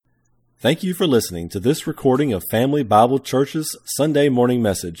Thank you for listening to this recording of Family Bible Church's Sunday morning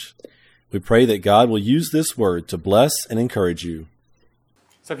message. We pray that God will use this word to bless and encourage you.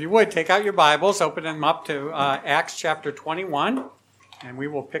 So if you would, take out your Bibles, open them up to Acts chapter 21, and we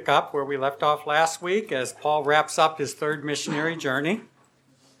will pick up where we left off last week as Paul wraps up his third missionary journey.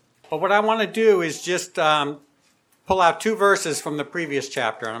 But what I want to do is just pull out two verses from the previous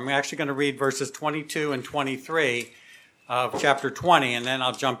chapter. And I'm actually going to read verses 22 and 23 of chapter 20, and then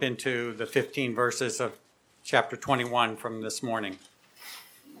I'll jump into the 15 verses of chapter 21 from this morning.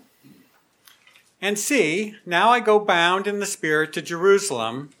 And see, now I go bound in the Spirit to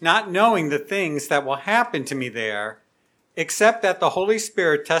Jerusalem, not knowing the things that will happen to me there, except that the Holy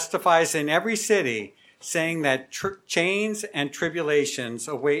Spirit testifies in every city, saying that chains and tribulations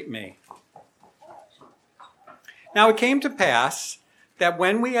await me. Now it came to pass that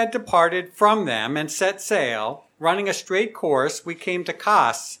when we had departed from them and set sail, running a straight course, we came to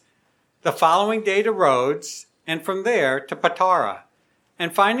Kos, the following day to Rhodes, and from there to Patara.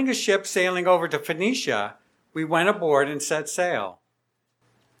 And finding a ship sailing over to Phoenicia, we went aboard and set sail.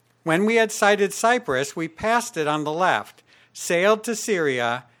 When we had sighted Cyprus, we passed it on the left, sailed to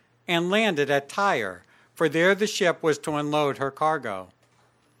Syria, and landed at Tyre, for there the ship was to unload her cargo.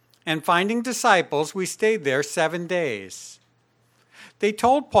 And finding disciples, we stayed there 7 days. They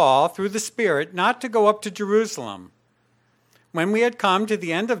told Paul through the Spirit not to go up to Jerusalem. When we had come to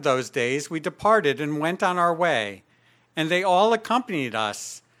the end of those days, we departed and went on our way, and they all accompanied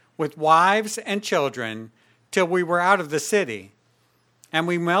us with wives and children till we were out of the city. And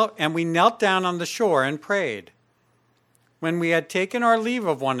we knelt down on the shore and prayed. When we had taken our leave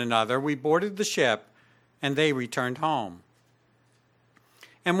of one another, we boarded the ship, and they returned home.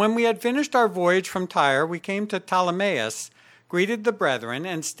 And when we had finished our voyage from Tyre, we came to Ptolemais, greeted the brethren,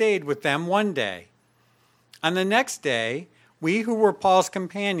 and stayed with them 1 day. On the next day, we who were Paul's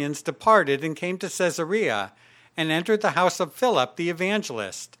companions departed and came to Caesarea, and entered the house of Philip the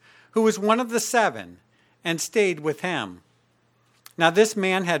evangelist, who was one of the 7, and stayed with him. Now this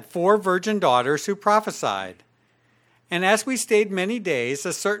man had 4 virgin daughters who prophesied. And as we stayed many days,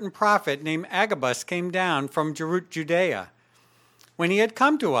 a certain prophet named Agabus came down from Judea. When he had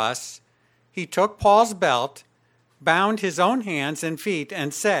come to us, he took Paul's belt, bound his own hands and feet,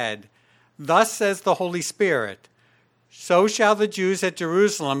 and said, "Thus says the Holy Spirit, so shall the Jews at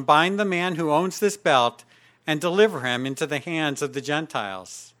Jerusalem bind the man who owns this belt and deliver him into the hands of the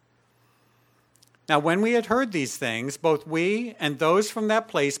Gentiles." Now when we had heard these things, both we and those from that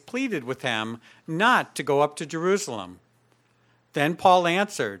place pleaded with him not to go up to Jerusalem. Then Paul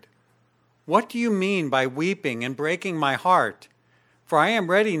answered, "What do you mean by weeping and breaking my heart? For I am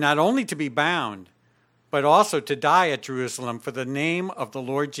ready not only to be bound, but also to die at Jerusalem for the name of the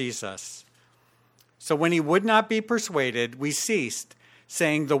Lord Jesus." So when he would not be persuaded, we ceased,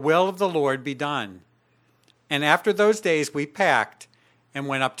 saying, "The will of the Lord be done." And after those days we packed and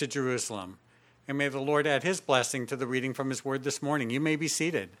went up to Jerusalem. And may the Lord add his blessing to the reading from his word this morning. You may be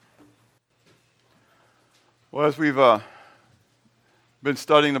seated. Well, as we've been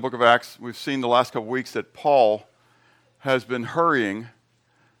studying the book of Acts, we've seen the last couple of weeks that Paul has been hurrying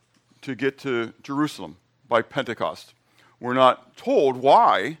to get to Jerusalem by Pentecost. We're not told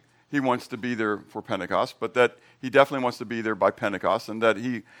why he wants to be there for Pentecost, but that he definitely wants to be there by Pentecost, and that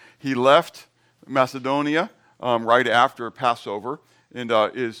he left Macedonia right after Passover and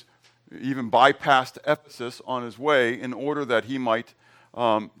is even bypassed Ephesus on his way in order that he might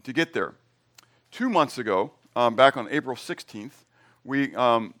to get there. 2 months ago, back on April 16th,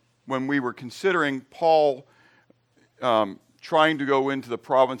 when we were considering Paul trying to go into the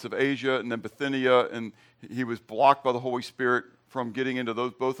province of Asia and then Bithynia, and he was blocked by the Holy Spirit from getting into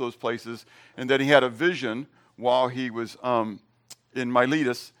both those places, and then he had a vision while he was in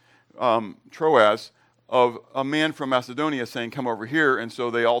Miletus, Troas, of a man from Macedonia saying, "Come over here," and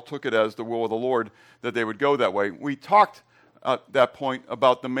so they all took it as the will of the Lord that they would go that way. We talked at that point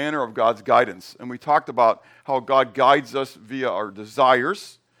about the manner of God's guidance, and we talked about how God guides us via our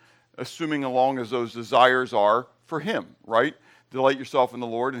desires, assuming along as those desires are for him, right? Delight yourself in the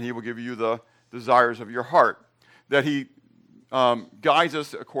Lord, and he will give you the desires of your heart. That he guides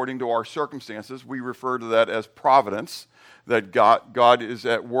us according to our circumstances. We refer to that as providence, that God is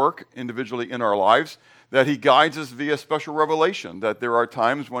at work individually in our lives, that he guides us via special revelation, that there are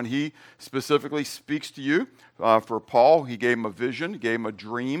times when he specifically speaks to you. For Paul, he gave him a vision, he gave him a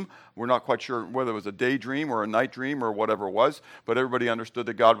dream. We're not quite sure whether it was a daydream or a night dream or whatever it was, but everybody understood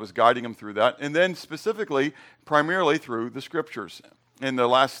that God was guiding him through that. And then specifically, primarily through the scriptures. In the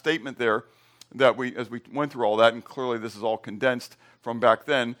last statement there, as we went through all that, and clearly this is all condensed from back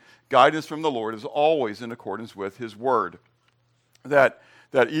then, guidance from the Lord is always in accordance with his word. That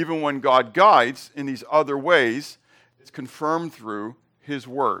that even when God guides in these other ways, it's confirmed through his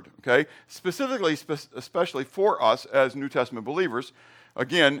word, okay? Specifically, especially for us as New Testament believers,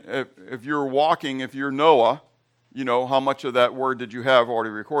 again, if you're walking, if you're Noah, you know, how much of that word did you have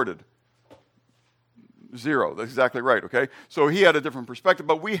already recorded? 0. That's exactly right, okay? So he had a different perspective,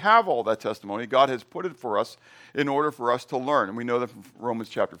 but we have all that testimony. God has put it for us in order for us to learn. And we know that from Romans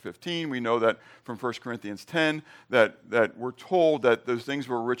chapter 15. We know that from 1 Corinthians 10, that we're told that those things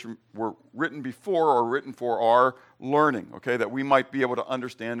were written before or written for our learning, okay? That we might be able to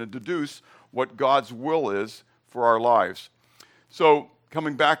understand and deduce what God's will is for our lives. So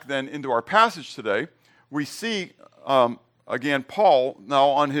coming back then into our passage today, we see, again, Paul now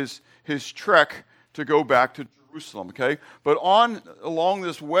on his trek to go back to Jerusalem, okay? But along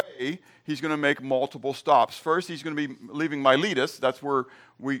this way, he's going to make multiple stops. First, he's going to be leaving Miletus. That's where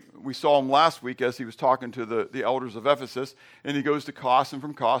we saw him last week as he was talking to the elders of Ephesus. And he goes to Kos, and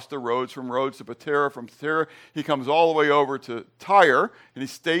from Kos to Rhodes, from Rhodes to Patara, from Patara he comes all the way over to Tyre, and he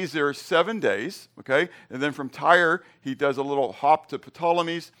stays there 7 days, okay? And then from Tyre, he does a little hop to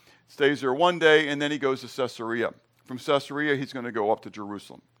Ptolemy's, stays there 1 day, and then he goes to Caesarea. From Caesarea, he's going to go up to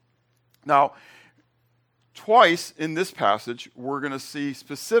Jerusalem. Now, twice in this passage, we're going to see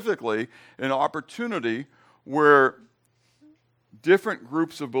specifically an opportunity where different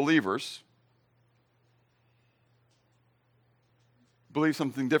groups of believers believe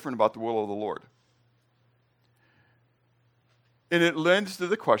something different about the will of the Lord. And it lends to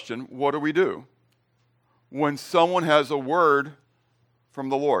the question, what do we do when someone has a word from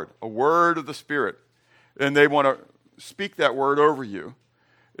the Lord, a word of the Spirit, and they want to speak that word over you?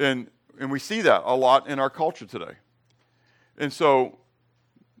 And we see that a lot in our culture today. And so,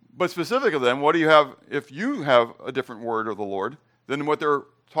 but specifically then, what do you have if you have a different word of the Lord than what they're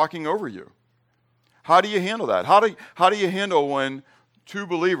talking over you? How do you handle that? How do you handle when two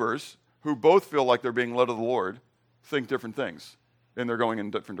believers who both feel like they're being led of the Lord think different things and they're going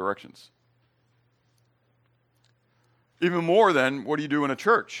in different directions? Even more than, what do you do in a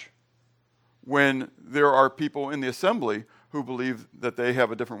church when there are people in the assembly who believe that they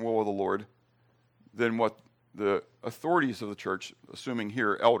have a different will of the Lord than what the authorities of the church, assuming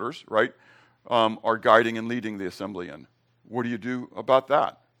here elders, right, are guiding and leading the assembly in? What do you do about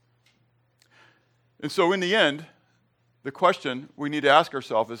that? And so in the end, the question we need to ask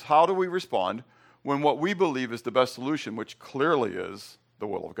ourselves is, how do we respond when what we believe is the best solution, which clearly is the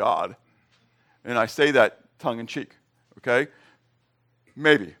will of God? And I say that tongue-in-cheek, okay?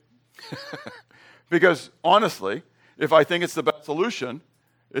 Maybe. Because honestly, if I think it's the best solution,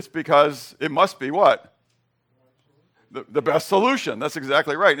 it's because it must be what? The best solution. That's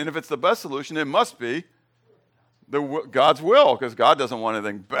exactly right. And if it's the best solution, it must be God's will, because God doesn't want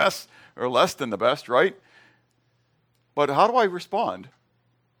anything best or less than the best, right? But how do I respond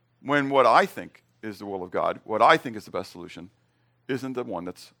when what I think is the will of God, what I think is the best solution, isn't the one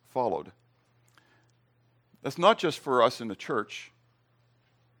that's followed? That's not just for us in the church,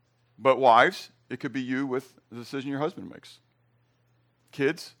 but wives, it could be you with the decision your husband makes.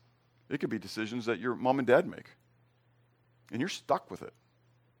 Kids, it could be decisions that your mom and dad make. And you're stuck with it.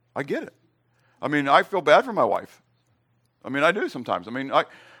 I get it. I mean, I feel bad for my wife. I mean, I do sometimes. I mean,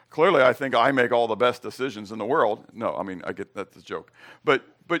 clearly I think I make all the best decisions in the world. No, I mean, I get that's a joke. But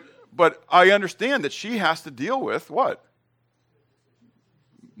I understand that she has to deal with what?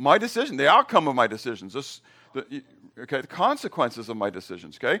 My decision, the outcome of my decisions. The consequences of my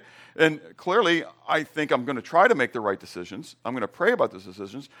decisions, okay? And clearly, I think I'm going to try to make the right decisions. I'm going to pray about those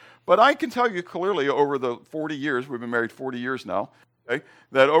decisions. But I can tell you clearly over the 40 years, we've been married 40 years now, okay,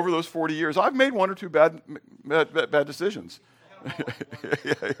 that over those 40 years, I've made one or two bad decisions.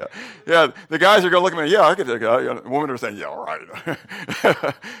 Yeah, the guys are going to look at me, yeah, I could take it. The women are saying, yeah, all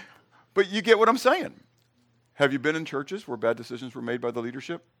right. But you get what I'm saying. Have you been in churches where bad decisions were made by the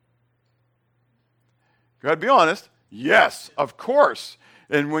leadership? You got to be honest. Yes, of course.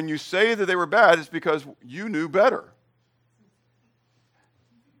 And when you say that they were bad, it's because you knew better.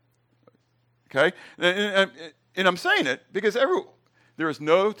 Okay? And I'm saying it because there is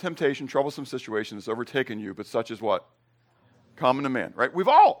no temptation, troublesome situation that's overtaken you, but such as what? Common to man, right? We're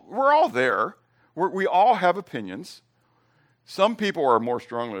all there. We all have opinions. Some people are more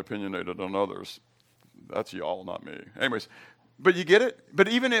strongly opinionated than others. That's y'all, not me. Anyways, but you get it? But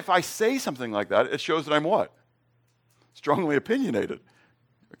even if I say something like that, it shows that I'm what? Strongly opinionated.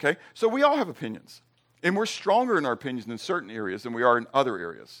 Okay? So we all have opinions. And we're stronger in our opinions in certain areas than we are in other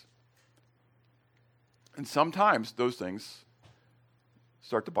areas. And sometimes those things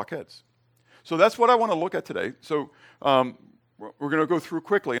start to buck heads. So that's what I want to look at today. So we're going to go through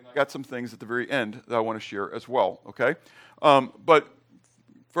quickly. I got some things at the very end that I want to share as well. Okay? But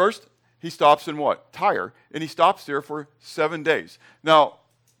First, he stops in what? Tyre. And he stops there for 7 days. Now,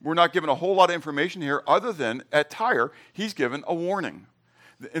 we're not given a whole lot of information here other than at Tyre, he's given a warning.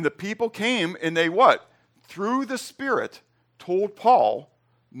 And the people came and they what? Through the Spirit told Paul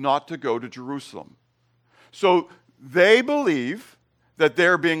not to go to Jerusalem. So they believe that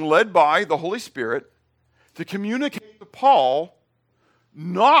they're being led by the Holy Spirit to communicate to Paul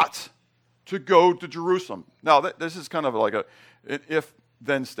not to go to Jerusalem. Now, this is kind of like an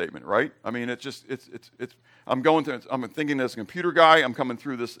if-then statement, right? I mean, I'm thinking as a computer guy, I'm coming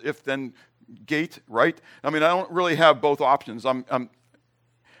through this if-then gate, right? I mean, I don't really have both options. I'm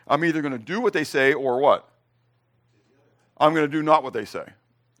either going to do what they say or what? I'm going to do not what they say,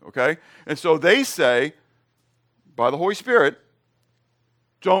 okay? And so they say, by the Holy Spirit,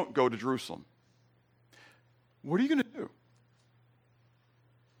 don't go to Jerusalem. What are you going to do?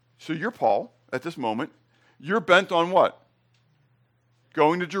 So you're Paul at this moment. You're bent on what?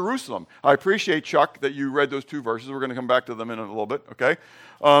 Going to Jerusalem. I appreciate, Chuck, that you read those 2 verses. We're going to come back to them in a little bit, okay?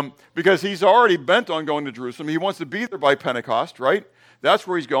 Because he's already bent on going to Jerusalem. He wants to be there by Pentecost, right? That's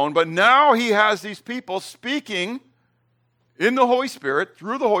where he's going. But now he has these people speaking in the Holy Spirit,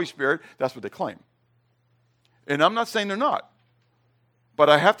 through the Holy Spirit. That's what they claim. And I'm not saying they're not. But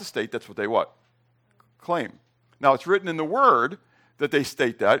I have to state that's what they what? Claim. Now, it's written in the Word that they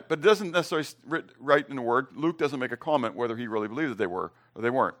state that, but it doesn't necessarily write in the Word. Luke doesn't make a comment whether he really believed that they were or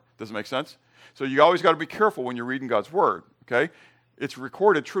they weren't. Does it make sense? So you always got to be careful when you're reading God's Word, okay? It's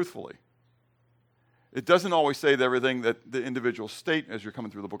recorded truthfully. It doesn't always say that everything that the individuals state as you're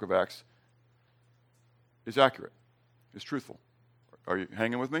coming through the book of Acts is accurate, is truthful. Are you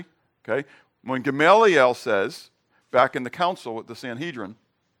hanging with me? Okay? When Gamaliel says, back in the council with the Sanhedrin,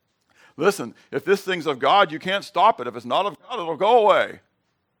 listen, if this thing's of God, you can't stop it. If it's not of God, it'll go away.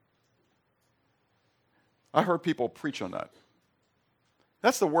 I heard people preach on that.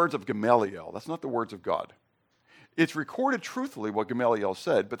 That's the words of Gamaliel. That's not the words of God. It's recorded truthfully what Gamaliel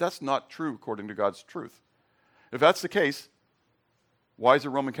said, but that's not true according to God's truth. If that's the case, why is the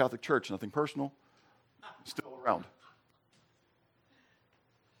Roman Catholic Church, nothing personal, still around?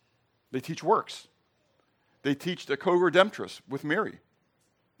 They teach works. They teach the co-redemptress with Mary.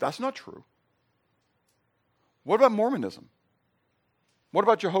 That's not true. What about Mormonism? What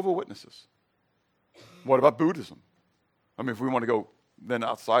about Jehovah's Witnesses? What about Buddhism? I mean, if we want to go then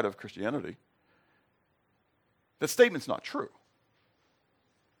outside of Christianity, that statement's not true.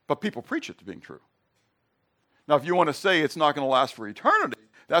 But people preach it to being true. Now, if you want to say it's not going to last for eternity,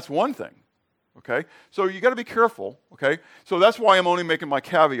 that's one thing. Okay? So you got to be careful. Okay? So that's why I'm only making my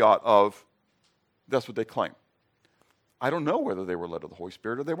caveat of that's what they claim. I don't know whether they were led of the Holy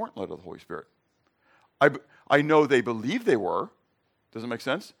Spirit or they weren't led of the Holy Spirit. I know they believe they were. Does it make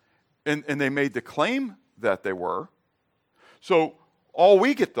sense? And they made the claim that they were. So all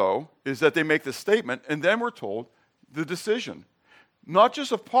we get, though, is that they make this statement, and then we're told the decision, not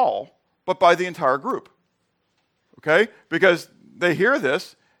just of Paul, but by the entire group. Okay? Because they hear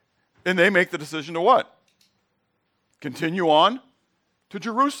this, and they make the decision to what? Continue on to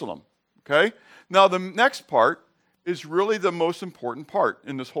Jerusalem. Okay? Now, the next part is really the most important part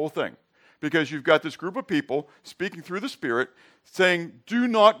in this whole thing. Because you've got this group of people speaking through the Spirit saying, do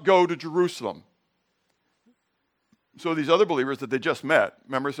not go to Jerusalem. So these other believers that they just met,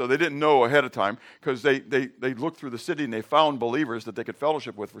 remember, so they didn't know ahead of time because they looked through the city and they found believers that they could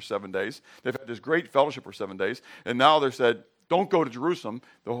fellowship with for 7 days. They've had this great fellowship for 7 days. And now they're said, don't go to Jerusalem.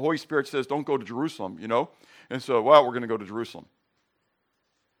 The Holy Spirit says, don't go to Jerusalem, you know. And so, well, we're going to go to Jerusalem.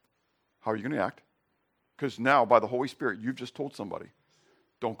 How are you going to act? Because now, by the Holy Spirit, you've just told somebody,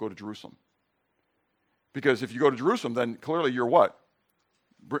 don't go to Jerusalem. Because if you go to Jerusalem, then clearly you're what?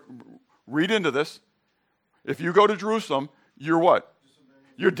 Read into this. If you go to Jerusalem, you're what?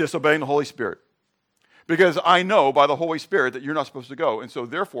 You're disobeying the Holy Spirit. Because I know by the Holy Spirit that you're not supposed to go. And so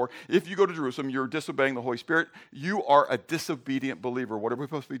therefore, if you go to Jerusalem, you're disobeying the Holy Spirit. You are a disobedient believer. What are we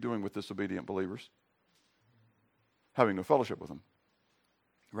supposed to be doing with disobedient believers? Having no fellowship with them.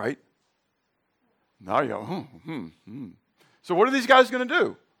 Right? Now you go, So what are these guys going to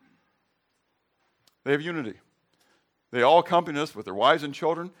do? They have unity. They all accompanied us with their wives and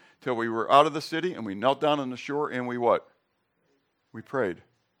children till we were out of the city, and we knelt down on the shore, and we what? We prayed.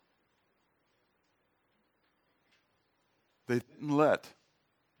 They didn't let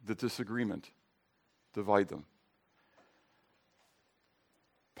the disagreement divide them.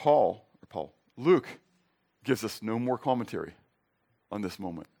 Luke gives us no more commentary on this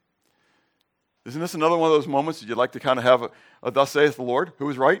moment. Isn't this another one of those moments that you'd like to kind of have a thus saith the Lord? Who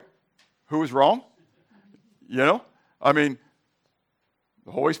was right? Who was wrong? You know? I mean,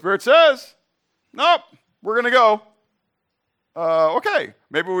 the Holy Spirit says, nope, we're going to go. Okay,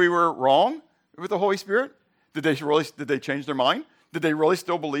 maybe we were wrong with the Holy Spirit. Did they change their mind? Did they really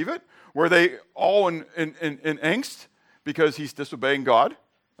still believe it? Were they all in angst because he's disobeying God?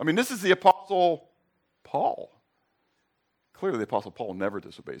 I mean, this is the Apostle Paul. Clearly, the Apostle Paul never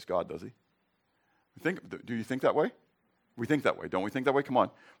disobeys God, does he? Do you think that way? We think that way. Don't we think that way? Come on.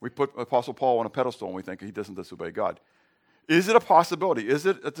 We put Apostle Paul on a pedestal and we think he doesn't disobey God. Is it a possibility? Is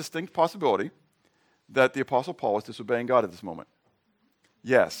it a distinct possibility that the Apostle Paul is disobeying God at this moment?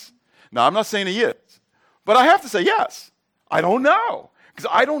 Yes. Now, I'm not saying he is, but I have to say yes. I don't know, because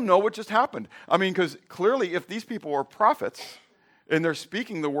I don't know what just happened. I mean, because clearly if these people are prophets and they're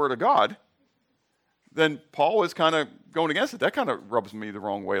speaking the word of God, then Paul is kind of going against it. That kind of rubs me the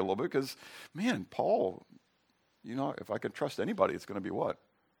wrong way a little bit, because, man, Paul, if I can trust anybody, it's going to be what?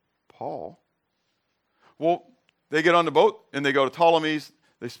 Paul. Well, they get on the boat and they go to Ptolemy's.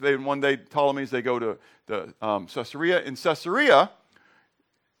 They stay one day at Ptolemy's. They go to Caesarea. In Caesarea,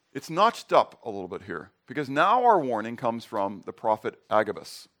 it's notched up a little bit here, because now our warning comes from the prophet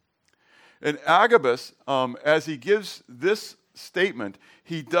Agabus. And Agabus, as he gives this statement,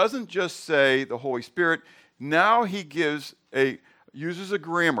 he doesn't just say the Holy Spirit. Now he uses a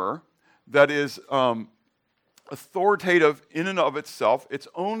grammar that is authoritative in and of itself. It's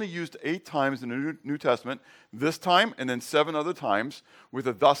only used 8 times in the New Testament, this time and then 7 other times with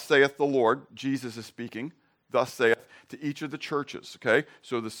a thus saith the Lord. Jesus is speaking, thus saith, to each of the churches, okay?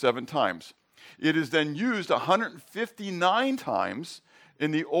 So the 7 times. It is then used 159 times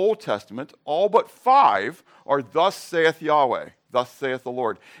in the Old Testament. All but 5 are thus saith Yahweh, thus saith the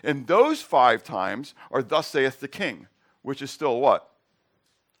Lord. And those 5 times are thus saith the King, which is still what?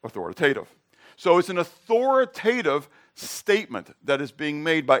 Authoritative. So it's an authoritative statement that is being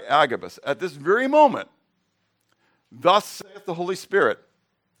made by Agabus at this very moment. Thus saith the Holy Spirit,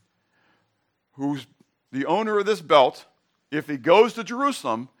 who's the owner of this belt, if he goes to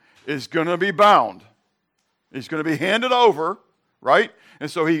Jerusalem, is going to be bound. He's going to be handed over, right? And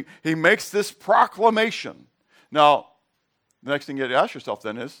so he makes this proclamation. Now, the next thing you have to ask yourself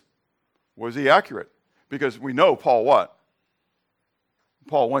then is, was he accurate? Because we know Paul what?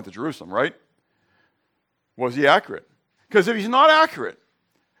 Paul went to Jerusalem, right? Was he accurate? Because if he's not accurate,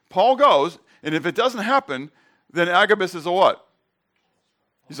 Paul goes, and if it doesn't happen, then Agabus is a what?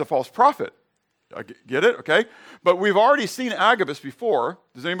 He's a false prophet. Get it? Okay? But we've already seen Agabus before.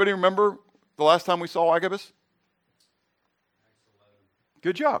 Does anybody remember the last time we saw Agabus? Acts 11.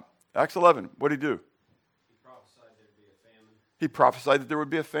 Good job. Acts 11. What did he do? He prophesied there'd be a famine. He prophesied that there would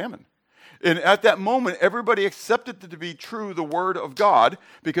be a famine. And at that moment, everybody accepted it to be true, the word of God,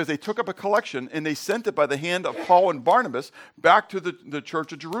 because they took up a collection and they sent it by the hand of Paul and Barnabas back to the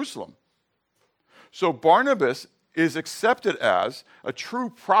church of Jerusalem. So Barnabas is accepted as a true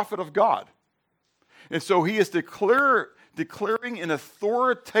prophet of God. And so he is declaring an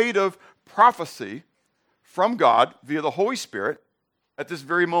authoritative prophecy from God via the Holy Spirit at this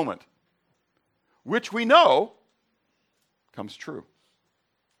very moment, which we know comes true.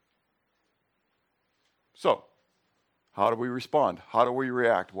 So, how do we respond? How do we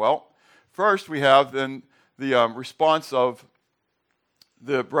react? Well, first we have then the response of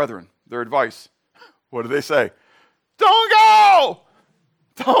the brethren, their advice. What do they say? Don't go!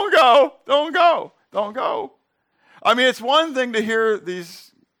 Don't go! Don't go! Don't go! I mean, it's one thing to hear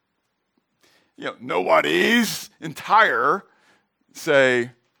these, nobodies entire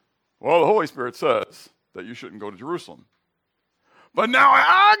say, well, the Holy Spirit says that you shouldn't go to Jerusalem. But now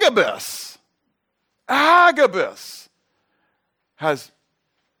Agabus has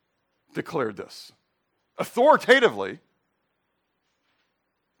declared this authoritatively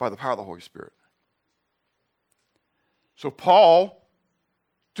by the power of the Holy Spirit. So Paul,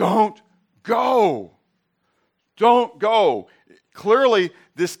 don't go. Don't go. Clearly,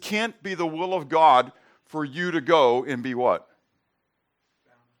 this can't be the will of God for you to go and be what?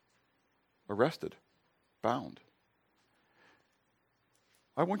 Bound. Arrested. Bound.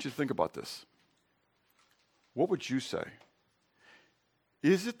 I want you to think about this. What would you say?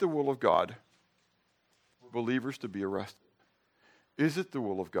 Is it the will of God for believers to be arrested? Is it the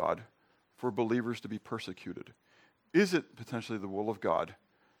will of God for believers to be persecuted? Is it potentially the will of God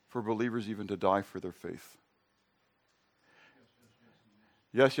for believers even to die for their faith?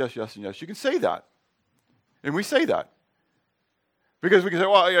 Yes, yes, yes, and yes. You can say that. And we say that. Because we can say,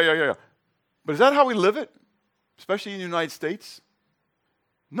 well, yeah. But is that how we live it? Especially in the United States?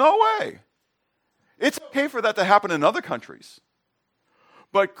 No way. It's okay for that to happen in other countries.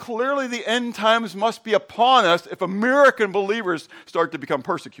 But clearly the end times must be upon us if American believers start to become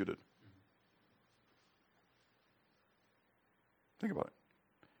persecuted. Think about it.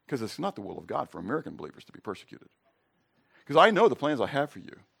 Because it's not the will of God for American believers to be persecuted. Because I know the plans I have for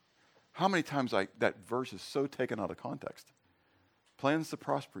you. How many times that verse is so taken out of context? Plans to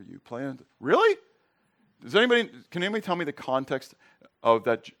prosper you. Plans. Really? Can anybody tell me the context of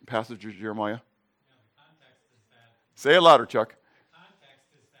that passage of Jeremiah? Yeah, the context is that. Say it louder, Chuck. The context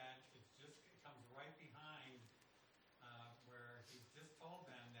is that it comes right behind where he's just told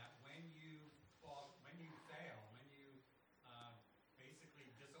them that when you fail, when you basically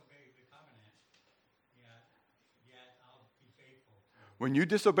disobey the covenant, yet I'll be faithful. When you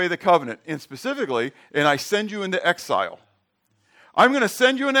disobey the covenant, and specifically, and I send you into exile. I'm going to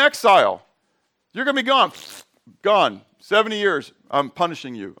send you into exile. You're going to be gone. Gone. 70 years. I'm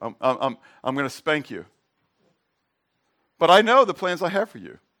punishing you. I'm going to spank you. But I know the plans I have for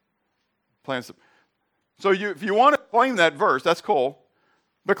you. So if you want to claim that verse, that's cool.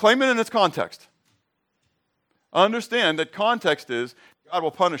 But claim it in its context. Understand that context is God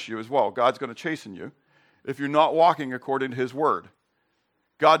will punish you as well. God's going to chasten you if you're not walking according to his word.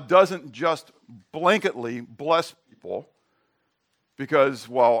 God doesn't just blanketly bless people because,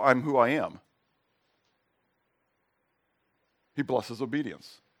 well, I'm who I am. He blesses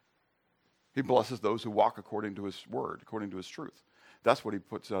obedience. He blesses those who walk according to his word, according to his truth. That's what he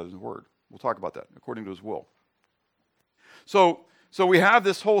puts out in his word. We'll talk about that, according to his will. So we have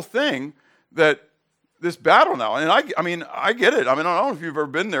this whole thing this battle now. And I get it. I don't know if you've ever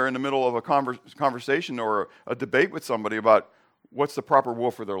been there in the middle of a conversation or a debate with somebody about what's the proper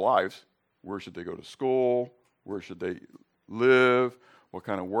will for their lives. Where should they go to school? Where should they live? What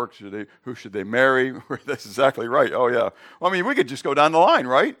kind of work who should they marry? That's exactly right. Oh, yeah. Well, we could just go down the line,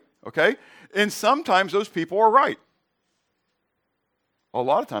 right? Okay? And sometimes those people are right. A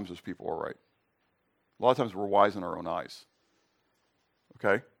lot of times those people are right. A lot of times we're wise in our own eyes.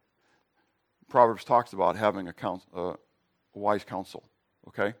 Okay? Proverbs talks about having a wise counsel.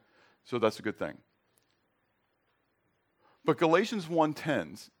 Okay? So that's a good thing. But Galatians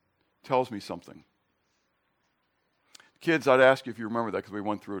 1:10 tells me something. Kids, I'd ask you if you remember that because we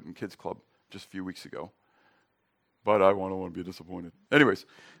went through it in Kids Club just a few weeks ago. But I don't want to be disappointed. Anyways,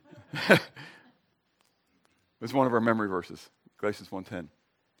 it's one of our memory verses, Galatians 1:10.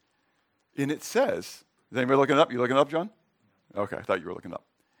 And it says, is anybody looking it up? You looking it up, John? Okay, I thought you were looking it up.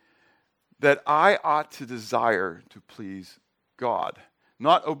 That I ought to desire to please God,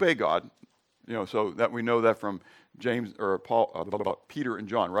 not obey God. So that we know that from James or Peter and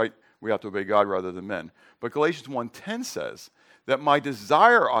John, right? We have to obey God rather than men. But Galatians 1:10 says that my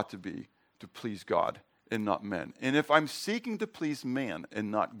desire ought to be to please God and not men. And if I'm seeking to please man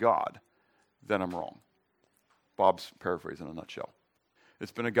and not God, then I'm wrong. Bob's paraphrase in a nutshell.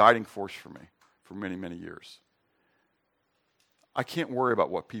 It's been a guiding force for me for many, many years. I can't worry about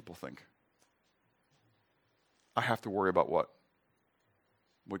what people think. I have to worry about what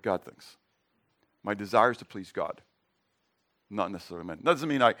God thinks. My desire is to please God, not necessarily men. That doesn't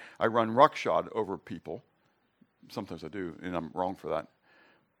mean I run ruckshod over people. Sometimes I do, and I'm wrong for that.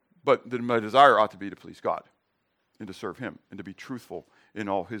 But my desire ought to be to please God and to serve him and to be truthful in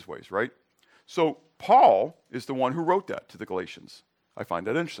all his ways, right? So Paul is the one who wrote that to the Galatians. I find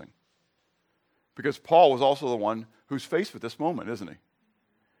that interesting. Because Paul was also the one who's faced with this moment, isn't he?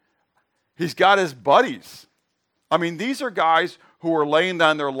 He's got his buddies. These are guys who are laying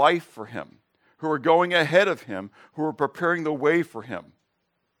down their life for him, who are going ahead of him, who are preparing the way for him.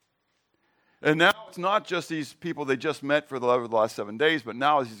 And now it's not just these people they just met for the last 7 days, but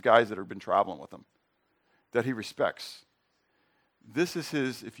now it's these guys that have been traveling with him, that he respects. This is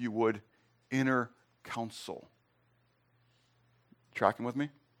his, if you would, inner counsel. Tracking with me?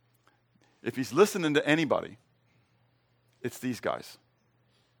 If he's listening to anybody, it's these guys.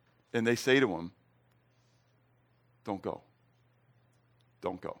 And they say to him, don't go.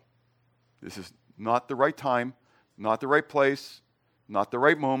 Don't go. This is not the right time, not the right place, not the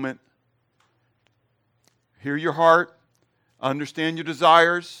right moment. Hear your heart, understand your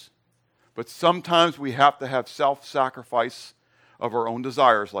desires, but sometimes we have to have self-sacrifice of our own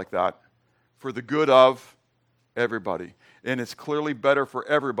desires like that for the good of everybody. And it's clearly better for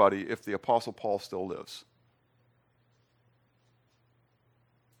everybody if the Apostle Paul still lives.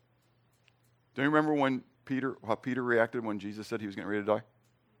 Do you remember how Peter reacted when Jesus said he was getting ready to die?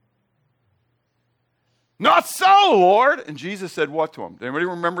 Not so, Lord! And Jesus said what to him? Does anybody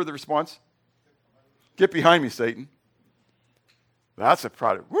remember the response? Get behind me, Satan. That's a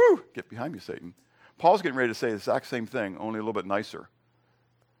product. Woo! Get behind me, Satan. Paul's getting ready to say the exact same thing, only a little bit nicer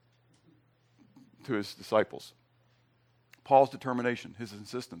to his disciples. Paul's determination, his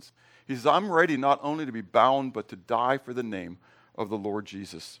insistence. He says, I'm ready not only to be bound, but to die for the name of the Lord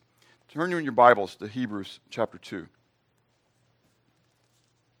Jesus. Turn in your Bibles to Hebrews chapter 2.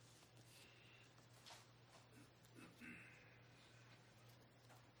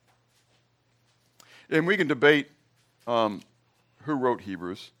 And we can debate who wrote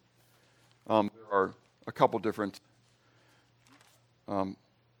Hebrews. There are a couple different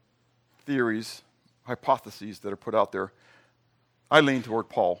theories, hypotheses that are put out there. I lean toward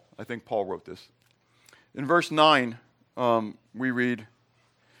Paul. I think Paul wrote this. In verse 9, we read,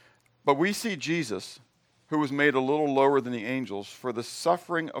 "But we see Jesus, who was made a little lower than the angels, for the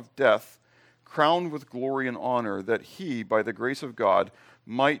suffering of death, crowned with glory and honor, that he, by the grace of God,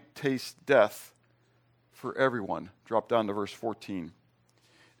 might taste death for everyone." Drop down to verse 14.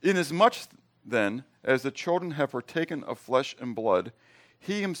 "Inasmuch, then, as the children have partaken of flesh and blood,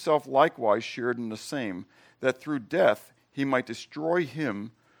 he himself likewise shared in the same, that through death he might destroy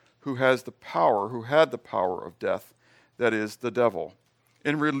him who had the power of death, that is, the devil,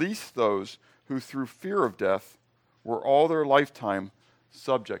 and release those who through fear of death were all their lifetime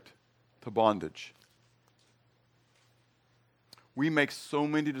subject to bondage." We make so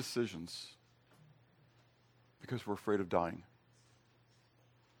many decisions because we're afraid of dying.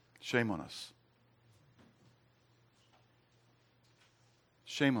 Shame on us.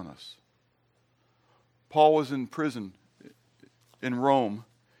 Shame on us. Paul was in prison in Rome,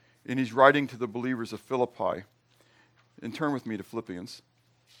 and he's writing to the believers of Philippi. And turn with me to Philippians.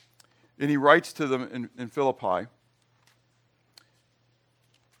 And he writes to them in Philippi,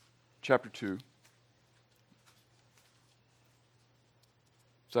 chapter 2.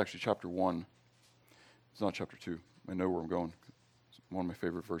 It's actually chapter 1. It's not chapter 2. I know where I'm going. It's one of my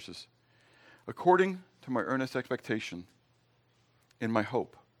favorite verses. "According to my earnest expectation in my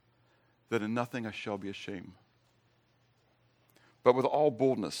hope, that in nothing I shall be ashamed, but with all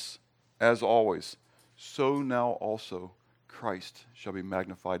boldness, as always, so now also Christ shall be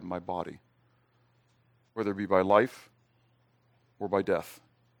magnified in my body, whether it be by life or by death.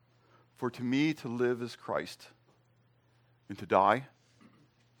 For to me to live is Christ, and to die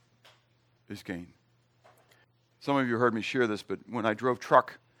is gain." Some of you heard me share this, but when I drove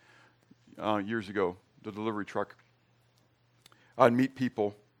truck years ago, the delivery truck, I'd meet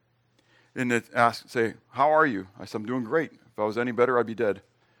people, and they'd say, "How are you?" I said, "I'm doing great. If I was any better, I'd be dead."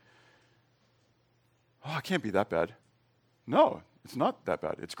 "Oh, I can't be that bad." "No, it's not that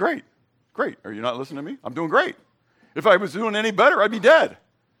bad. It's great. Great. Are you not listening to me? I'm doing great. If I was doing any better, I'd be dead."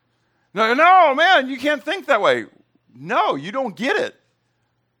 No, man, you can't think that way. No, you don't get it.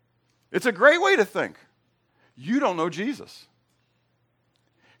 It's a great way to think. You don't know Jesus.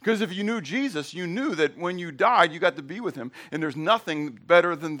 Because if you knew Jesus, you knew that when you died, you got to be with him, and there's nothing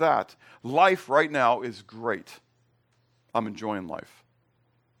better than that. Life right now is great. I'm enjoying life.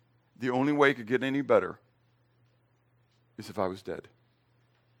 The only way it could get any better is if I was dead.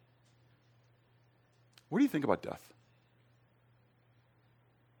 What do you think about death?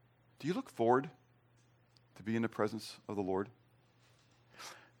 Do you look forward to be in the presence of the Lord?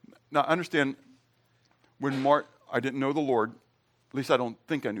 Now, understand, when I didn't know the Lord, at least I don't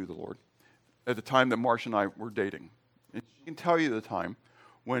think I knew the Lord, at the time that Marsh and I were dating. And she can tell you the time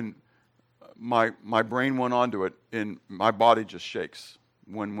when my brain went onto it and my body just shakes.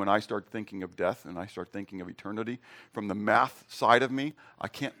 When I start thinking of death and I start thinking of eternity, from the math side of me, I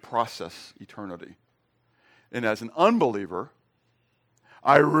can't process eternity. And as an unbeliever,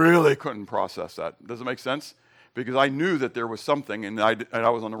 I really couldn't process that. Does it make sense? Because I knew that there was something, and I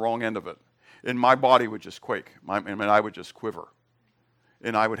was on the wrong end of it. And my body would just quake. I would just quiver.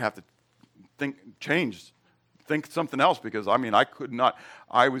 And I would have to think something else, because, I could not.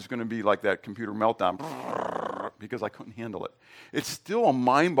 I was going to be like that computer meltdown because I couldn't handle it. It's still a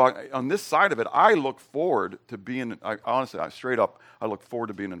mind-boggling. On this side of it, I look forward to being, honestly, straight up, I look forward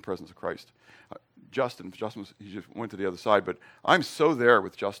to being in the presence of Christ. Justin he just went to the other side, but I'm so there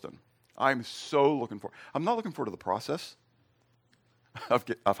with Justin. I'm so looking forward. I'm not looking forward to the process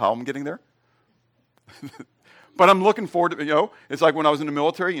of how I'm getting there. But I'm looking forward to, it's like when I was in the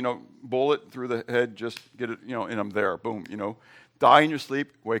military, bullet through the head, just get it, and I'm there, boom, die in your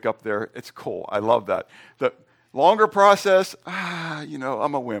sleep, wake up there. It's cool. I love that. The longer process,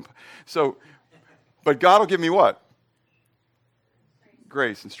 I'm a wimp. So, but God will give me what?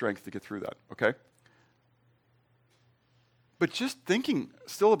 Grace and strength to get through that, okay? But just thinking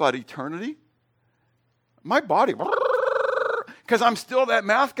still about eternity, my body, because I'm still that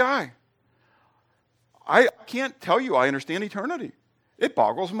math guy. I can't tell you I understand eternity. It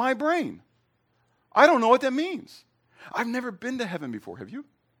boggles my brain. I don't know what that means. I've never been to heaven before, have you?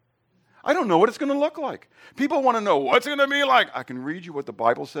 I don't know what it's going to look like. People want to know what's it going to be like. I can read you what the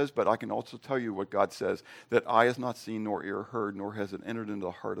Bible says, but I can also tell you what God says, that eye has not seen, nor ear heard, nor has it entered into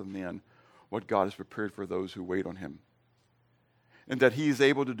the heart of man, what God has prepared for those who wait on him. And that he is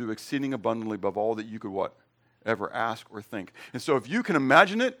able to do exceeding abundantly above all that you could what? Ever ask or think. And so if you can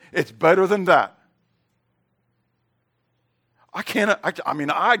imagine it, it's better than that.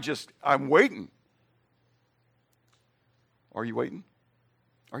 I'm waiting. Are you waiting?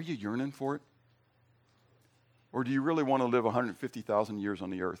 Are you yearning for it? Or do you really want to live 150,000 years on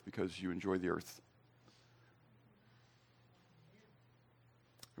the earth because you enjoy the earth?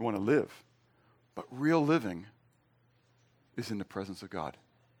 You want to live. But real living is in the presence of God.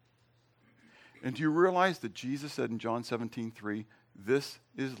 And do you realize that Jesus said in John 17:3, this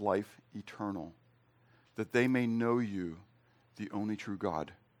is life eternal, that they may know you, the only true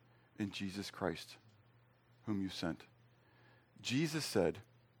God, and Jesus Christ, whom you sent. Jesus said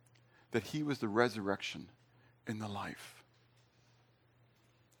that he was the resurrection and the life.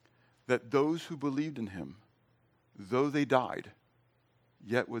 That those who believed in him, though they died,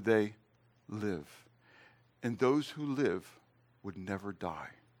 yet would they live. And those who live would never die.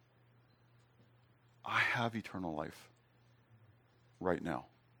 I have eternal life right now.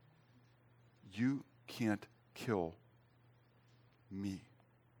 You can't kill me.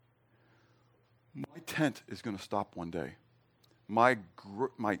 My tent is going to stop one day. My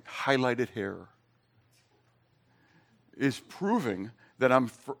highlighted hair is proving that I'm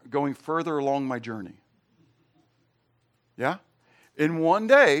going further along my journey. Yeah? In one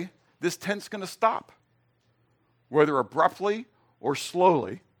day, this tent's going to stop. Whether abruptly or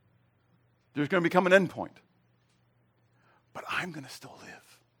slowly, there's going to become an end point. But I'm going to still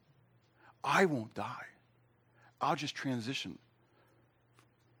live. I won't die. I'll just transition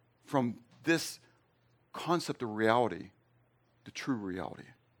from this concept of reality to true reality.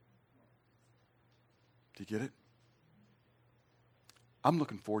 Do you get it? I'm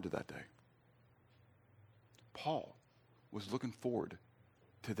looking forward to that day. Paul was looking forward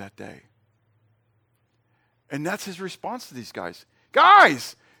to that day. And that's his response to these guys.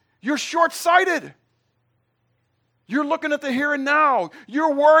 Guys, you're short-sighted. You're looking at the here and now.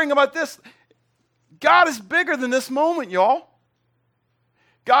 You're worrying about this. God is bigger than this moment, y'all.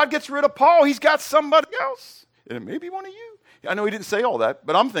 God gets rid of Paul. He's got somebody else. And it may be one of you. I know he didn't say all that,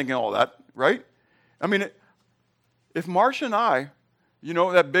 but I'm thinking all that, right? I mean, if Marcia and I,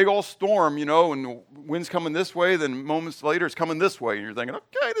 that big old storm, and the wind's coming this way, then moments later it's coming this way, and you're thinking,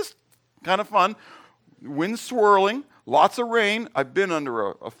 okay, this is kind of fun. Wind swirling, lots of rain. I've been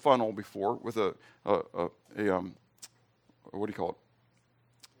under a funnel before with a what do you call it?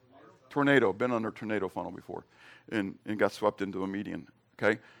 Tornado. Been under a tornado funnel before, and got swept into a median.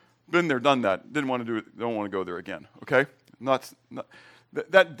 Okay, been there, done that. Didn't want to do it. Don't want to go there again. Okay,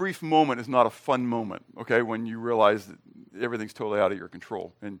 that brief moment is not a fun moment. Okay, when you realize that everything's totally out of your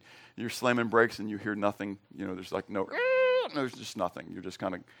control and you're slamming brakes and you hear nothing. There's like no, there's just nothing. You're just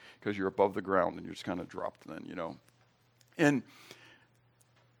kind of, because you're above the ground and you're just kind of dropped then.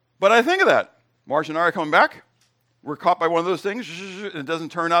 But I think of that. Marcia and I are coming back. We're caught by one of those things. It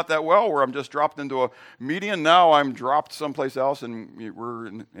doesn't turn out that well, where I'm just dropped into a median. Now I'm dropped someplace else, and we're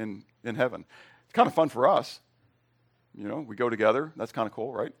in heaven. It's kind of fun for us. We go together. That's kind of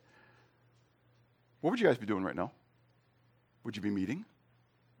cool, right? What would you guys be doing right now? Would you be meeting?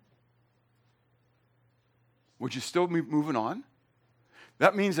 Would you still be moving on?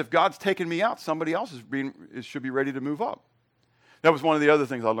 That means if God's taken me out, somebody else should be ready to move up. That was one of the other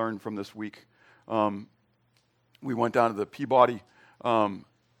things I learned from this week. We went down to the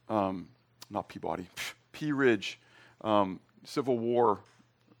Pea Ridge Civil War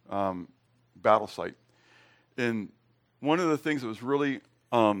battle site. And one of the things that was really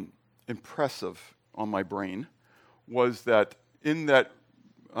impressive on my brain was that in that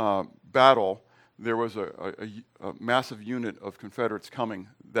battle, there was a massive unit of Confederates coming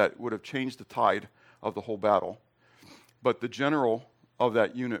that would have changed the tide of the whole battle. But the general of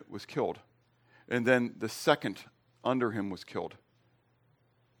that unit was killed. And then the second under him was killed.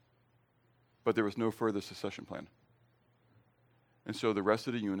 But there was no further secession plan. And so the rest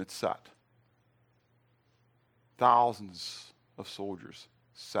of the unit sat. Thousands of soldiers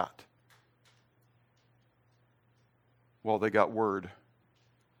sat while they got word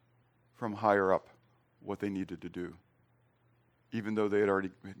from higher up what they needed to do, even though they had already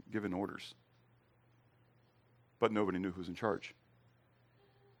given orders. But nobody knew who was in charge.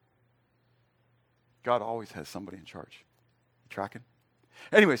 God always has somebody in charge. You tracking?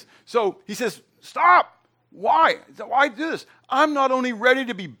 Anyways, so he says, stop. Why? Why do this? I'm not only ready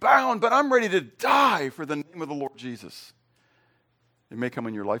to be bound, but I'm ready to die for the name of the Lord Jesus. It may come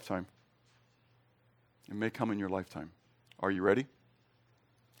in your lifetime. It may come in your lifetime. Are you ready?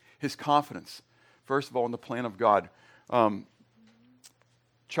 His confidence, first of all, in the plan of God.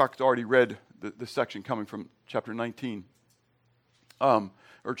 Chuck's already read the section coming from chapter 19, or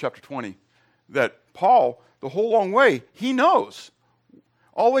chapter 20, that Paul, the whole long way, he knows,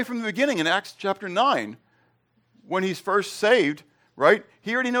 all the way from the beginning in Acts chapter 9, when he's first saved, right,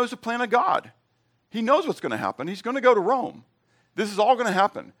 he already knows the plan of God. He knows what's going to happen. He's going to go to Rome. This is all going to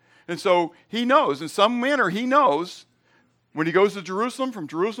happen. And so he knows, in some manner, he knows when he goes to Jerusalem, from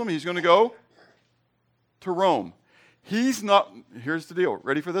Jerusalem, he's going to go to Rome. He's not, here's the deal.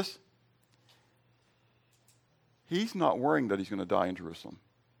 Ready for this? He's not worrying that he's going to die in Jerusalem.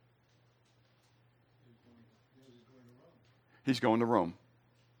 He's going to Rome.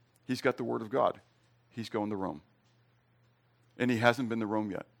 He's got the word of God. He's going to Rome. And he hasn't been to Rome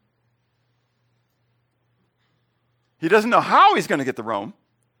yet. He doesn't know how he's going to get to Rome,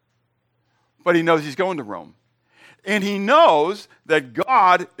 but he knows he's going to Rome. And he knows that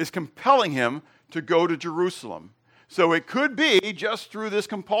God is compelling him to go to Jerusalem. So it could be just through this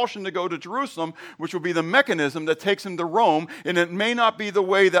compulsion to go to Jerusalem, which will be the mechanism that takes him to Rome, and it may not be the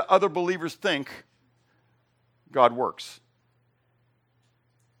way that other believers think God works.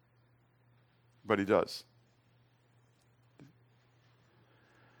 But he does.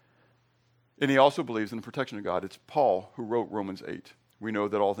 And he also believes in the protection of God. It's Paul who wrote Romans 8. We know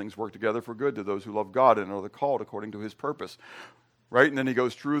that all things work together for good to those who love God and are the called according to his purpose. Right? And then he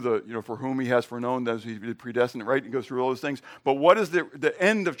goes through for whom he has foreknown, those he did predestined, right? He goes through all those things. But what does the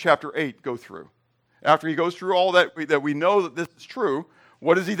end of chapter 8 go through? After he goes through all that we know that this is true,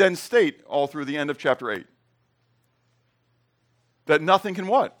 what does he then state all through the end of chapter 8? That nothing can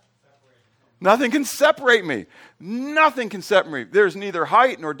what? Nothing can separate me. Nothing can separate me. There's neither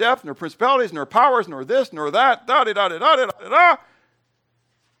height, nor depth, nor principalities, nor powers, nor this, nor that. It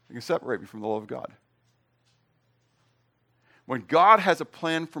can separate me from the love of God. When God has a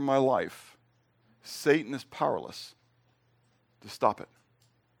plan for my life, Satan is powerless to stop it.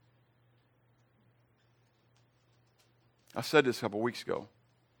 I said this a couple weeks ago,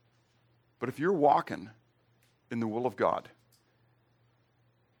 but if you're walking in the will of God,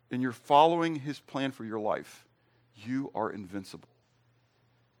 and you're following his plan for your life, you are invincible.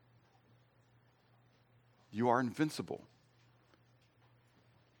 You are invincible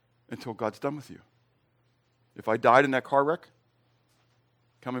until God's done with you. If I died in that car wreck,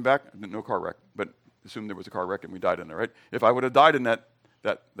 coming back, no car wreck, but assume there was a car wreck and we died in there, right? If I would have died in that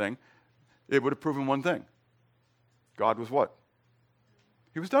thing, it would have proven one thing. God was what?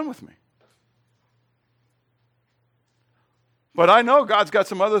 He was done with me. But I know God's got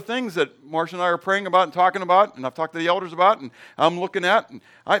some other things that Marcia and I are praying about and talking about, and I've talked to the elders about, and I'm looking at, and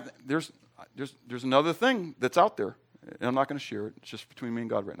there's another thing that's out there, and I'm not going to share it. It's just between me and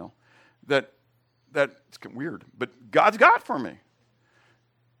God right now. That it's weird, but God's got for me.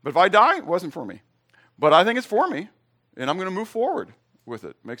 But if I die, it wasn't for me. But I think it's for me, and I'm going to move forward with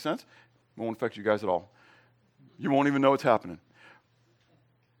it. Make sense? It won't affect you guys at all. You won't even know it's happening.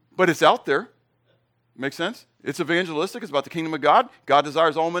 But it's out there. Make sense? It's evangelistic. It's about the kingdom of God. God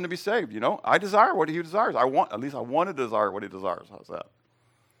desires all men to be saved. I desire what he desires. I want to desire what he desires. How's that?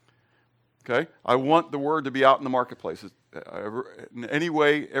 Okay? I want the word to be out in the marketplace. In any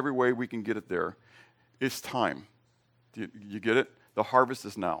way, every way we can get it there. It's time. Do you get it? The harvest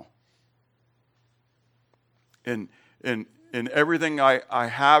is now. And everything I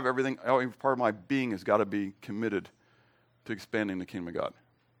have, every part of my being has got to be committed to expanding the kingdom of God.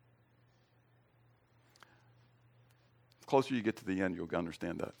 The closer you get to the end, you'll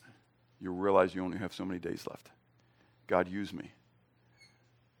understand that. You'll realize you only have so many days left. God, use me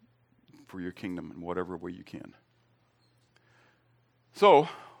for your kingdom in whatever way you can. So,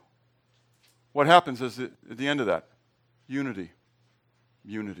 what happens is at the end of that? Unity.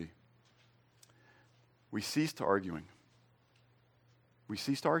 Unity. We ceased arguing. We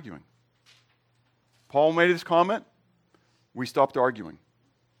ceased arguing. Paul made his comment. We stopped arguing.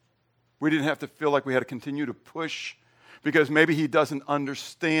 We didn't have to feel like we had to continue to push because maybe he doesn't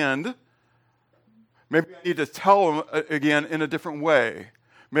understand. Maybe I need to tell him again in a different way.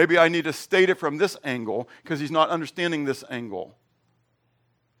 Maybe I need to state it from this angle because he's not understanding this angle.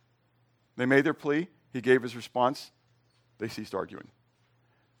 They made their plea. He gave his response. They ceased arguing.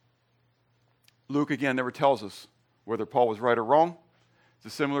 Luke, again, never tells us whether Paul was right or wrong.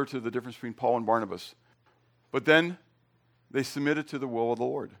 It's similar to the difference between Paul and Barnabas. But then they submitted to the will of the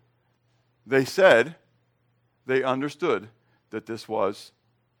Lord. They said, they understood that this was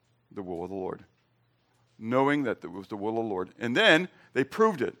the will of the Lord. Knowing that it was the will of the Lord. And then they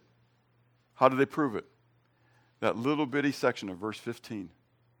proved it. How did they prove it? That little bitty section of verse 15.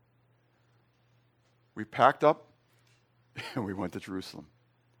 We packed up and we went to Jerusalem.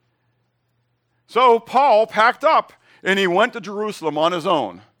 So Paul packed up and he went to Jerusalem on his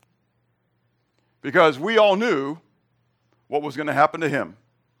own. Because we all knew what was going to happen to him.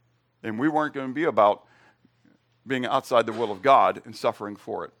 And we weren't going to be about being outside the will of God and suffering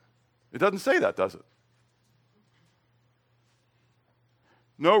for it. It doesn't say that, does it?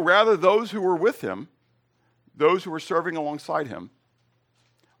 No, rather those who were with him, those who were serving alongside him,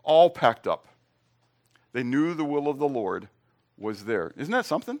 all packed up. They knew the will of the Lord was there. Isn't that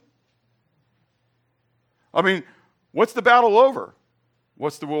something? I mean, what's the battle over?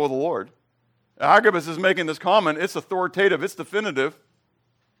 What's the will of the Lord? Agabus is making this comment. It's authoritative. It's definitive.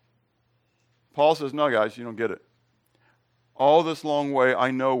 Paul says, no, guys, you don't get it. All this long way, I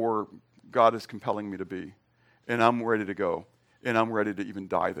know where God is compelling me to be, and I'm ready to go, and I'm ready to even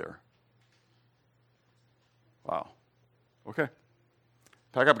die there. Wow. Okay.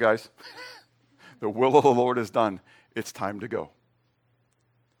 Pack up, guys. The will of the Lord is done. It's time to go.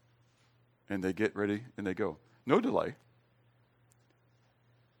 And they get ready, and they go. No delay.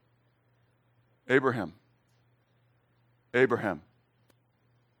 Abraham,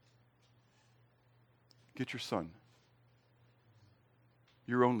 get your son,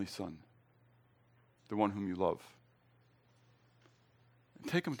 your only son, the one whom you love, and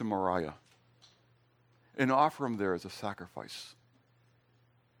take him to Moriah and offer him there as a sacrifice.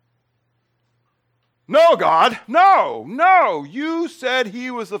 No, God, no, you said he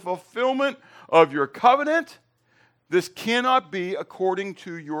was the fulfillment of your covenant. This cannot be according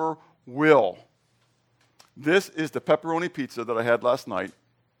to your will. This is the pepperoni pizza that I had last night.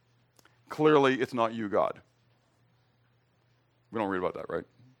 Clearly, it's not you, God. We don't read about that, right?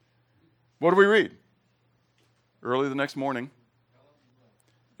 What do we read? Early the next morning,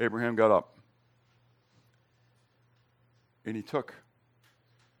 Abraham got up, and he took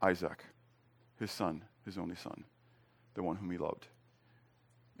Isaac, his son, his only son, the one whom he loved.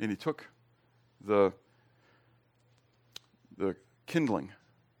 And he took the kindling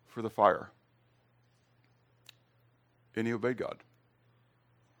for the fire, and he obeyed God.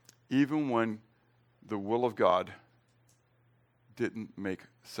 Even when the will of God didn't make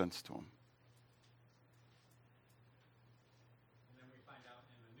sense to him.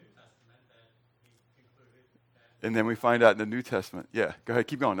 And then we find out in the New Testament, yeah, go ahead,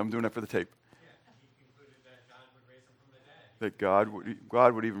 keep going. I'm doing that for the tape. Yeah, he concluded that God would raise him from the dead. That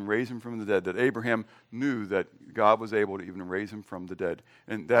God would even raise him from the dead. That Abraham knew that God was able to even raise him from the dead.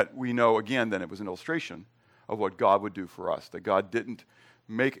 And that we know, again, then it was an illustration of what God would do for us. That God didn't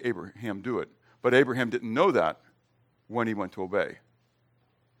make Abraham do it. But Abraham didn't know that when he went to obey.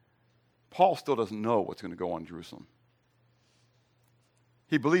 Paul still doesn't know what's going to go on in Jerusalem.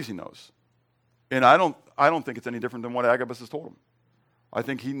 He believes he knows. And I don't think it's any different than what Agabus has told him. I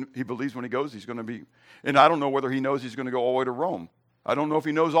think he believes when he goes, he's going to be, and I don't know whether he knows he's going to go all the way to Rome. I don't know if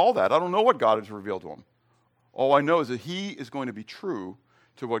he knows all that. I don't know what God has revealed to him. All I know is that he is going to be true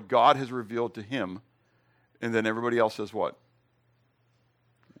to what God has revealed to him, and then everybody else says what?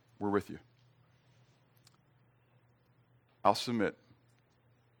 We're with you. I'll submit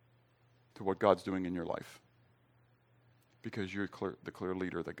to what God's doing in your life because you're the clear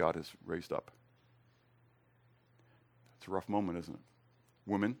leader that God has raised up. It's a rough moment, isn't it?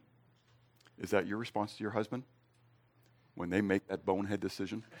 Women, is that your response to your husband when they make that bonehead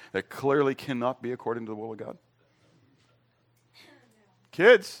decision that clearly cannot be according to the will of God?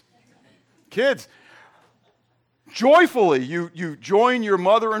 Kids, joyfully you join your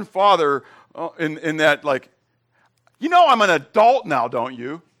mother and father in that, like, you know I'm an adult now, don't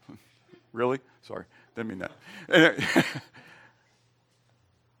you? Really? Sorry, didn't mean that.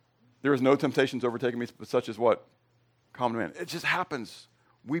 There is no temptations overtaking me, but such as what? Common man. It just happens.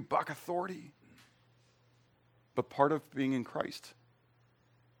 We buck authority. But part of being in Christ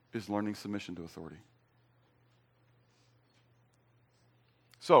is learning submission to authority.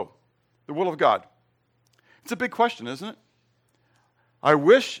 So, the will of God. It's a big question, isn't it? I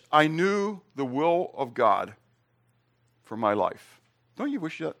wish I knew the will of God for my life. Don't you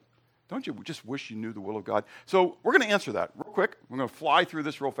wish that? Don't you just wish you knew the will of God? So we're going to answer that real quick. We're going to fly through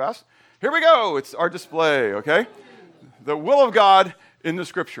this real fast. Here we go. It's our display, okay? The will of God in the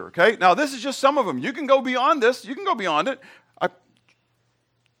Scripture, okay? Now, this is just some of them. You can go beyond this. You can go beyond it.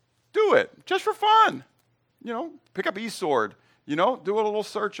 Do it just for fun. You know, pick up eSword. You know, do a little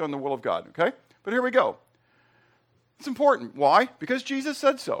search on the will of God, okay? But here we go. It's important. Why? Because Jesus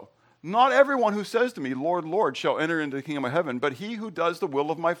said so. Not everyone who says to me, Lord, Lord, shall enter into the kingdom of heaven, but he who does the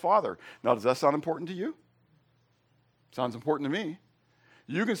will of my Father. Now, does that sound important to you? Sounds important to me.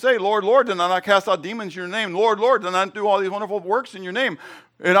 You can say, Lord, Lord, did I not cast out demons in your name? Lord, Lord, did I not do all these wonderful works in your name?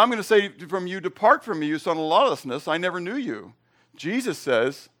 And I'm going to say from you, depart from me, you son of lawlessness. I never knew you. Jesus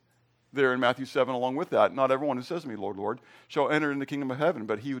says there in Matthew 7, along with that, not everyone who says to me, Lord, Lord, shall enter in the kingdom of heaven,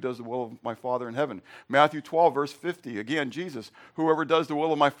 but he who does the will of my Father in heaven. Matthew 12, verse 50, again, Jesus, whoever does the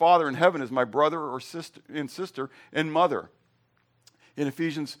will of my Father in heaven is my brother or sister and mother. In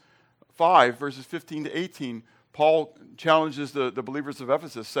Ephesians 5, verses 15 to 18, Paul challenges the believers of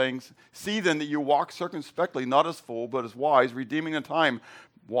Ephesus, saying, "See then that you walk circumspectly, not as fools, but as wise, redeeming the time."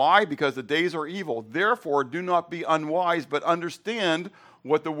 Why? Because the days are evil. Therefore, do not be unwise, but understand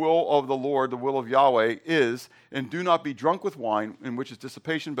what the will of the Lord, the will of Yahweh is, and do not be drunk with wine, in which is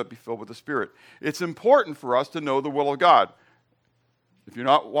dissipation, but be filled with the Spirit. It's important for us to know the will of God. If you're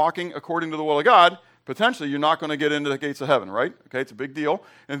not walking according to the will of God, potentially you're not going to get into the gates of heaven, right? Okay, it's a big deal.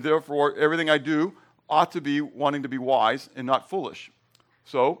 And therefore, everything I do ought to be wanting to be wise and not foolish.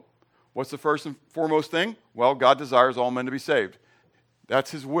 So, what's the first and foremost thing? Well, God desires all men to be saved.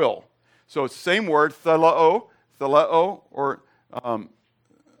 That's his will. So it's the same word, theleo, or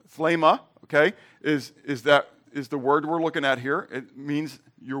thlema, okay, is the word we're looking at here. It means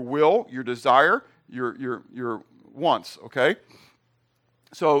your will, your desire, your wants, okay?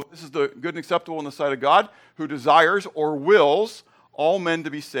 So this is the good and acceptable in the sight of God, who desires or wills all men to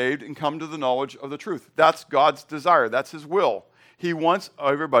be saved and come to the knowledge of the truth. That's God's desire. That's his will. He wants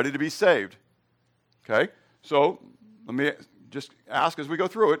everybody to be saved. Okay? So let me just ask as we go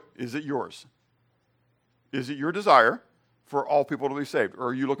through it, is it yours? Is it your desire for all people to be saved? Or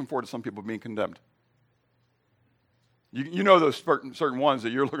are you looking forward to some people being condemned? You know those certain ones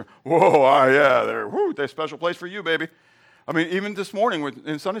that you're looking, yeah, they're a special place for you, baby. I mean, even this morning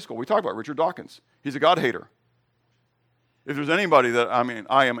in Sunday school, we talked about Richard Dawkins. He's a God hater. If there's anybody that,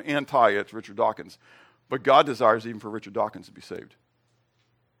 I am anti, it's Richard Dawkins. But God desires even for Richard Dawkins to be saved.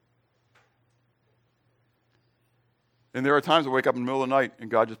 And there are times I wake up in the middle of the night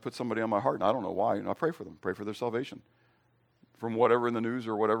and God just puts somebody on my heart, and I don't know why, and I pray for them, pray for their salvation. From whatever in the news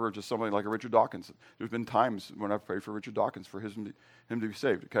or whatever, just somebody like a Richard Dawkins. There's been times when I've prayed for Richard Dawkins for him to be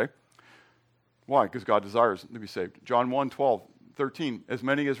saved, okay? Why? Because God desires to be saved. John 1:12-13. As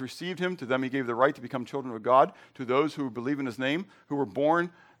many as received him, to them he gave the right to become children of God, to those who believe in his name, who were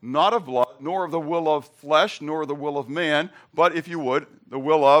born not of blood, nor of the will of flesh, nor of the will of man, but, if you would, the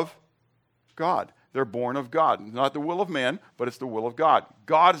will of God. They're born of God. Not the will of man, but it's the will of God.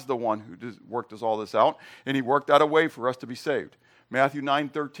 God is the one who worked all this out, and he worked out a way for us to be saved. Matthew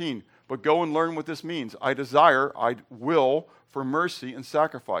 9:13. But go and learn what this means. I will for mercy and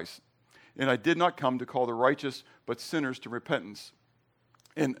sacrifice. And I did not come to call the righteous, but sinners to repentance.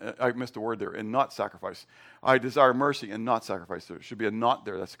 And I missed a word there, and not sacrifice. I desire mercy and not sacrifice. There should be a not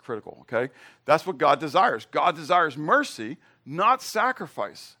there. That's critical, okay? That's what God desires. God desires mercy, not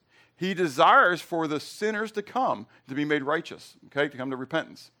sacrifice. He desires for the sinners to come to be made righteous, okay, to come to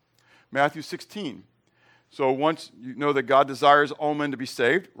repentance. Matthew 16. So once you know that God desires all men to be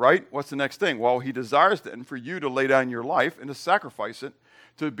saved, right? What's the next thing? Well, he desires then for you to lay down your life and to sacrifice it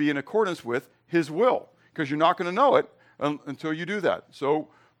to be in accordance with his will, because you're not going to know it until you do that. So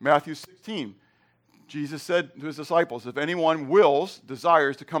Matthew 16, Jesus said to his disciples, if anyone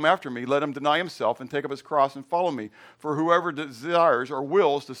desires to come after me, let him deny himself and take up his cross and follow me. For whoever desires or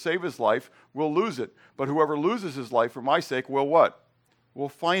wills to save his life will lose it. But whoever loses his life for my sake will what? Will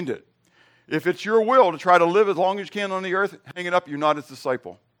find it. If it's your will to try to live as long as you can on the earth, hang it up, you're not his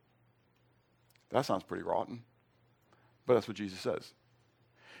disciple. That sounds pretty rotten. But that's what Jesus says.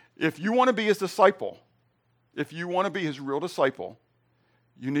 If you want to be his disciple, if you want to be his real disciple,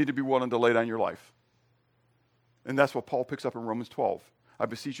 you need to be willing to lay down your life. And that's what Paul picks up in Romans 12. I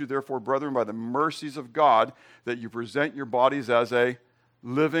beseech you, therefore, brethren, by the mercies of God, that you present your bodies as a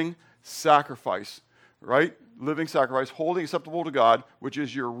living sacrifice, right? Living sacrifice, holy, acceptable to God, which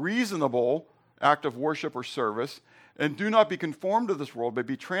is your reasonable act of worship or service. And do not be conformed to this world, but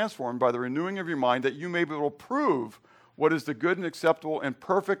be transformed by the renewing of your mind, that you may be able to prove what is the good and acceptable and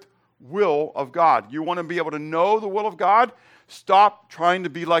perfect will of God. You want to be able to know the will of God? Stop trying to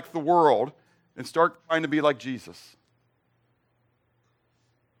be like the world and start trying to be like Jesus.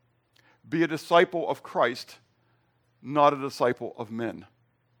 Be a disciple of Christ, not a disciple of men.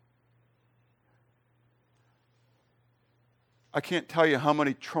 I can't tell you how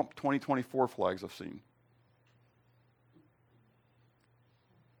many Trump 2024 flags I've seen.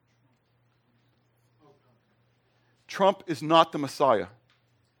 Trump is not the Messiah.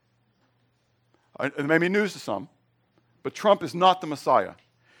 It may be news to some, but Trump is not the Messiah.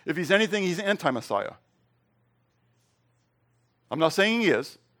 If he's anything, he's anti-Messiah. I'm not saying he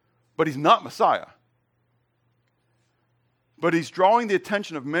is, but he's not Messiah. But he's drawing the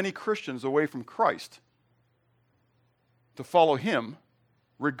attention of many Christians away from Christ to follow him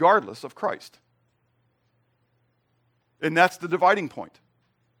regardless of Christ. And that's the dividing point.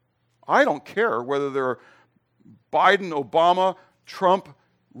 I don't care whether they're Biden, Obama, Trump,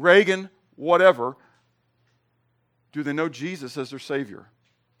 Reagan, whatever. Do they know Jesus as their Savior?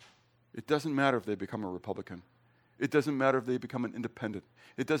 It doesn't matter if they become a Republican. It doesn't matter if they become an independent.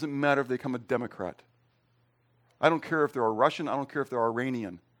 It doesn't matter if they become a Democrat. I don't care if they're Russian. I don't care if they're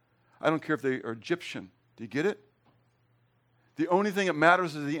Iranian. I don't care if they are Egyptian. Do you get it? The only thing that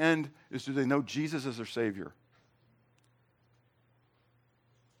matters at the end is, do they know Jesus as their Savior?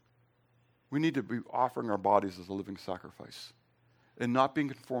 We need to be offering our bodies as a living sacrifice and not being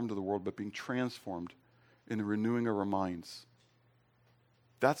conformed to the world, but being transformed in the renewing of our minds.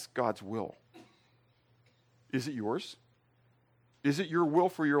 That's God's will. Is it yours? Is it your will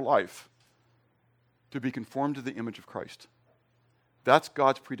for your life to be conformed to the image of Christ? That's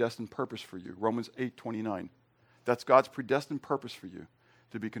God's predestined purpose for you. Romans 8:29. That's God's predestined purpose for you,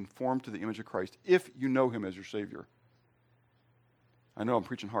 to be conformed to the image of Christ, if you know him as your Savior. I know I'm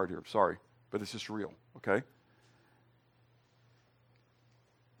preaching hard here, sorry, but it's just real, okay?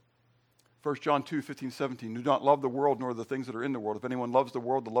 1 John 2:15-17. Do not love the world nor the things that are in the world. If anyone loves the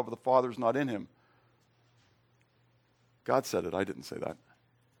world, the love of the Father is not in him. God said it, I didn't say that.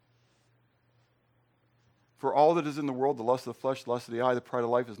 For all that is in the world, the lust of the flesh, the lust of the eye, the pride of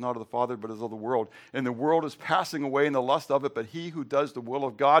life is not of the Father, but is of the world. And the world is passing away in the lust of it, but he who does the will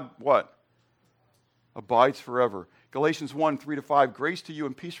of God, what? Abides forever. Galatians 1:3-5. Grace to you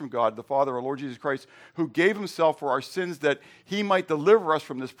and peace from God, the Father, our Lord Jesus Christ, who gave himself for our sins that he might deliver us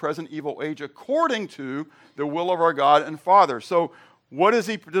from this present evil age according to the will of our God and Father. So what is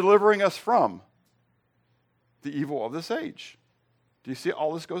he delivering us from? The evil of this age. Do you see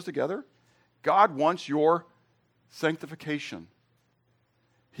all this goes together? God wants your sanctification.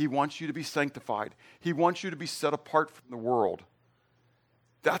 He wants you to be sanctified. He wants you to be set apart from the world.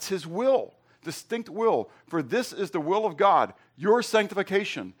 That's his will, distinct will. For this is the will of God, your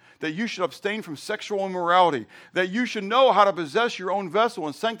sanctification, that you should abstain from sexual immorality, that you should know how to possess your own vessel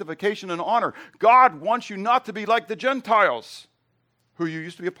in sanctification and honor. God wants you not to be like the Gentiles, who you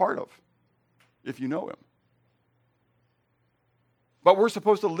used to be a part of, if you know him. But we're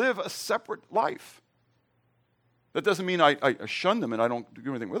supposed to live a separate life. That doesn't mean I shun them and I don't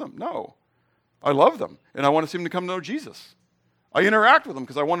do anything with them. No. I love them, and I want to see them to come to know Jesus. I interact with them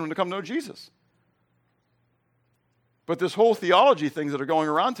because I want them to come to know Jesus. But this whole theology things that are going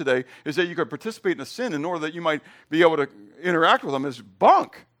around today is that you could participate in a sin in order that you might be able to interact with them is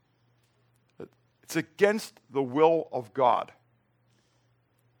bunk. It's against the will of God.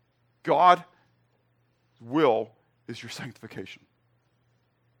 God's will is your sanctification.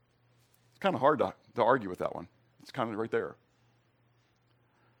 Kind of hard to argue with that one. It's kind of right there.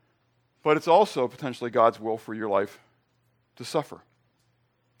 But it's also potentially God's will for your life to suffer.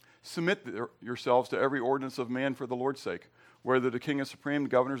 Submit yourselves to every ordinance of man for the Lord's sake, whether the king is supreme, the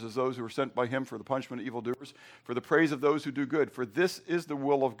governors as those who are sent by him for the punishment of evildoers, for the praise of those who do good. For this is the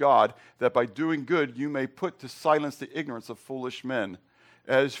will of God, that by doing good you may put to silence the ignorance of foolish men,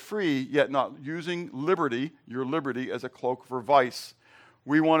 as free, yet not using liberty, your liberty, as a cloak for vice.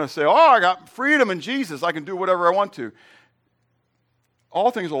 We want to say, oh, I got freedom in Jesus. I can do whatever I want to.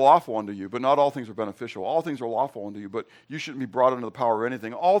 All things are lawful unto you, but not all things are beneficial. All things are lawful unto you, but you shouldn't be brought under the power of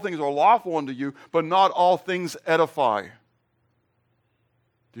anything. All things are lawful unto you, but not all things edify.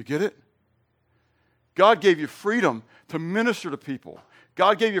 Do you get it? God gave you freedom to minister to people.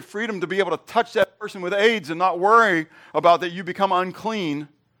 God gave you freedom to be able to touch that person with AIDS and not worry about that you become unclean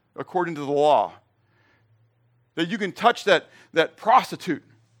according to the law. That you can touch that prostitute,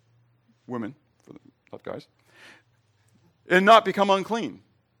 women, not guys, and not become unclean.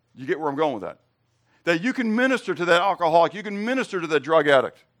 You get where I'm going with that. That you can minister to that alcoholic, you can minister to that drug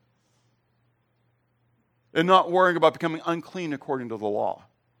addict, and not worrying about becoming unclean according to the law.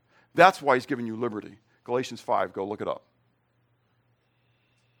 That's why he's giving you liberty. Galatians 5, go look it up.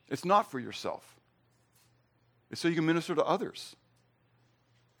 It's not for yourself. It's so you can minister to others.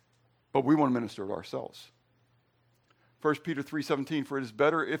 But we want to minister to ourselves. 1 Peter 3:17, for it is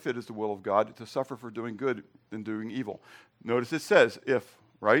better, if it is the will of God, to suffer for doing good than doing evil. Notice it says if,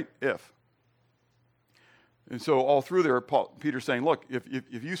 right? If. And so all through there, Peter's saying, look,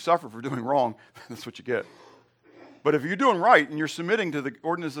 if you suffer for doing wrong, that's what you get. But if you're doing right and you're submitting to the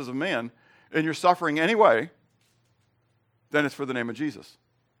ordinances of man and you're suffering anyway, then it's for the name of Jesus.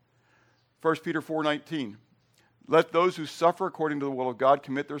 1 Peter 4:19. Let those who suffer according to the will of God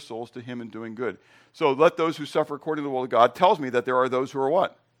commit their souls to him in doing good. So let those who suffer according to the will of God tells me that there are those who are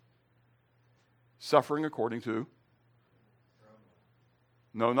what? Suffering according to?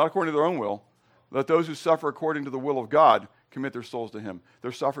 No, not according to their own will. Let those who suffer according to the will of God commit their souls to him.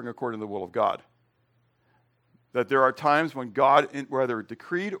 They're suffering according to the will of God. That there are times when God, whether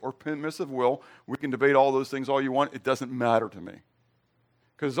decreed or permissive will, we can debate all those things all you want, it doesn't matter to me.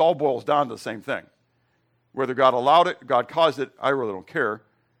 Because it all boils down to the same thing. Whether God allowed it, God caused it, I really don't care.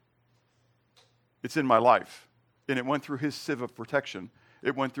 It's in my life. And it went through his sieve of protection.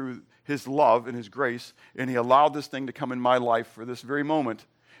 It went through his love and his grace, and he allowed this thing to come in my life for this very moment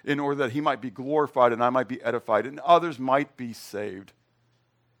in order that he might be glorified and I might be edified and others might be saved.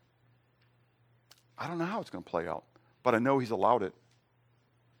 I don't know how it's going to play out, but I know he's allowed it.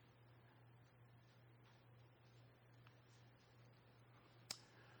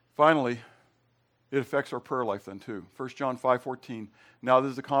 Finally, it affects our prayer life then too. 1 John 5:14. Now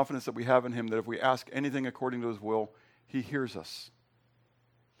this is the confidence that we have in him, that if we ask anything according to his will, he hears us.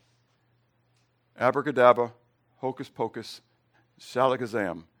 Abracadabra, hocus pocus,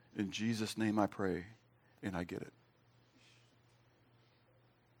 salagazam. In Jesus' name I pray, and I get it.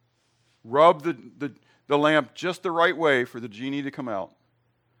 Rub the lamp just the right way for the genie to come out,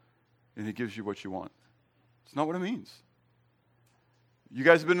 and he gives you what you want. It's not what it means. You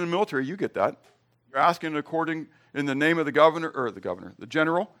guys have been in the military, you get that. You're asking according in the name of the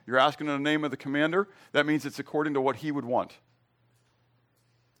general. You're asking in the name of the commander. That means it's according to what he would want.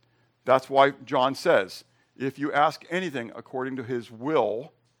 That's why John says, if you ask anything according to his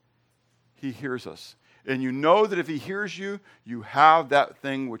will, he hears us. And you know that if he hears you, you have that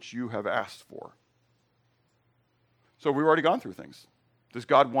thing which you have asked for. So we've already gone through things. Does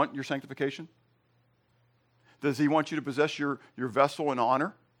God want your sanctification? Does he want you to possess your vessel in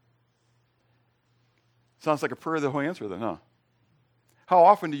honor? Sounds like a prayer that he'll answer then, huh? How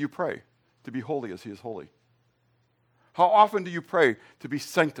often do you pray to be holy as he is holy? How often do you pray to be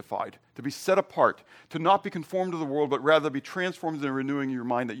sanctified, to be set apart, to not be conformed to the world, but rather be transformed in the renewing of your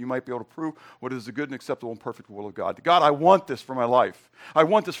mind that you might be able to prove what is the good and acceptable and perfect will of God? God, I want this for my life. I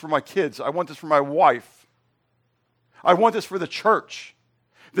want this for my kids. I want this for my wife. I want this for the church.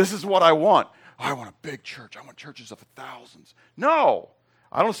 This is what I want. I want a big church. I want churches of thousands. No,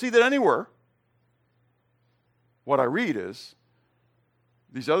 I don't see that anywhere. What I read is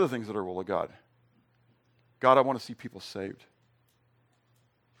these other things that are will of God. God, I want to see people saved.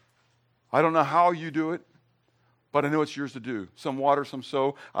 I don't know how you do it, but I know it's yours to do. Some water, some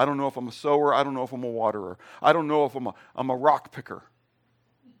sow. I don't know if I'm a sower. I don't know if I'm a waterer. I don't know if I'm a rock picker.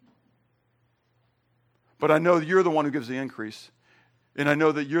 But I know that you're the one who gives the increase, and I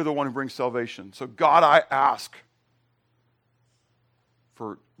know that you're the one who brings salvation. So God, I ask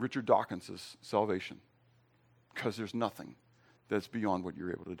for Richard Dawkins' salvation, because there's nothing that's beyond what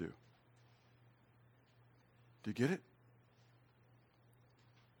you're able to do. Do you get it?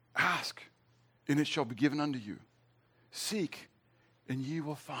 Ask, and it shall be given unto you. Seek, and ye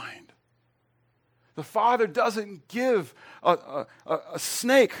will find. The Father doesn't give a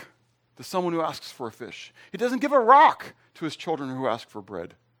snake to someone who asks for a fish. He doesn't give a rock to his children who ask for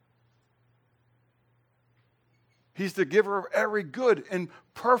bread. He's the giver of every good and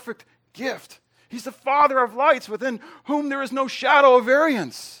perfect gift. He's the Father of lights, within whom there is no shadow of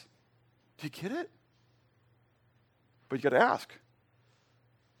variance. Do you get it? But you got to ask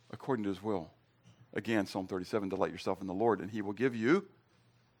according to his will. Again, Psalm 37, delight yourself in the Lord, and he will give you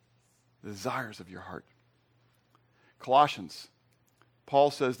the desires of your heart. Colossians,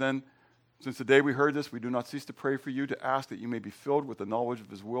 Paul says then, since the day we heard this, we do not cease to pray for you, to ask that you may be filled with the knowledge of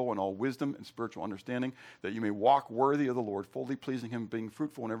his will and all wisdom and spiritual understanding, that you may walk worthy of the Lord, fully pleasing him, being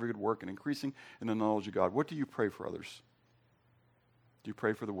fruitful in every good work and increasing in the knowledge of God. What do you pray for others? Do you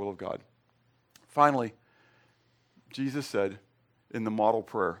pray for the will of God? Finally, Jesus said in the model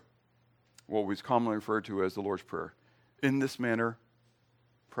prayer, what was commonly referred to as the Lord's Prayer, in this manner,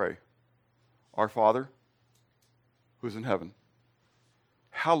 pray. Our Father, who is in heaven,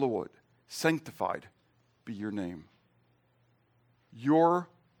 hallowed, sanctified be your name. Your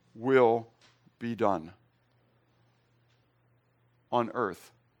will be done on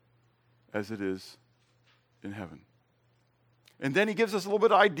earth as it is in heaven. And then he gives us a little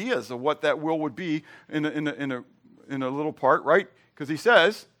bit of ideas of what that will would be in a little part, right? Because he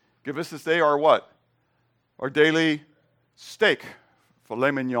says, give us this day our what? Our daily steak,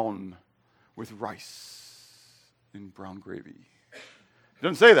 filet mignon, with rice and brown gravy. He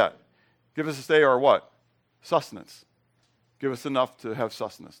doesn't say that. Give us this day our what? Sustenance. Give us enough to have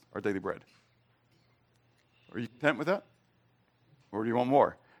sustenance, our daily bread. Are you content with that? Or do you want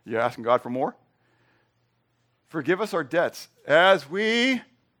more? You asking God for more? Forgive us our debts as we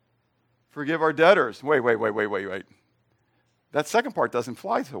forgive our debtors. Wait. That second part doesn't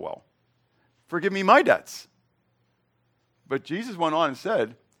fly so well. Forgive me my debts. But Jesus went on and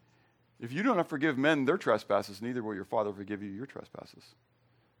said, if you do not forgive men their trespasses, neither will your Father forgive you your trespasses.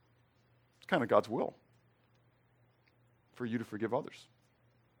 It's kind of God's will for you to forgive others.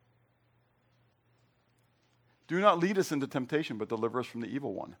 Do not lead us into temptation, but deliver us from the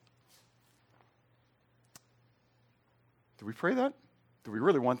evil one. Do we pray that? Do we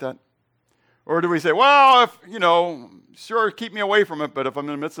really want that? Or do we say, well, if, sure, keep me away from it, but if I'm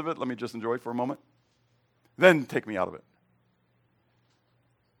in the midst of it, let me just enjoy it for a moment. Then take me out of it.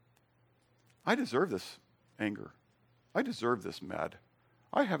 I deserve this anger. I deserve this mad.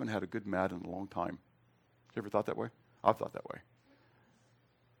 I haven't had a good mad in a long time. You ever thought that way? I've thought that way.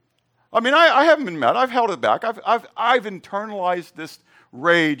 I mean, I haven't been mad. I've held it back. I've internalized this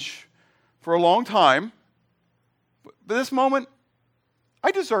rage for a long time. But this moment,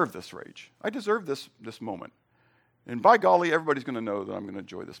 I deserve this rage. I deserve this moment. And by golly, everybody's going to know that I'm going to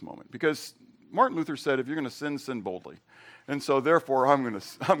enjoy this moment. Because Martin Luther said, if you're going to sin, sin boldly. And so therefore, I'm going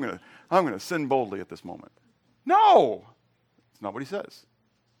to sin boldly at this moment. No! It's not what he says.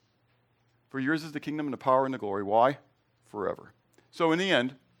 For yours is the kingdom and the power and the glory. Why? Forever. So in the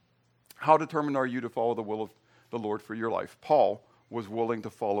end, how determined are you to follow the will of the Lord for your life? Paul was willing to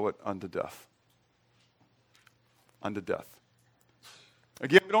follow it unto death. Unto death.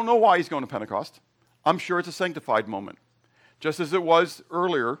 Again, we don't know why he's going to Pentecost. I'm sure it's a sanctified moment. Just as it was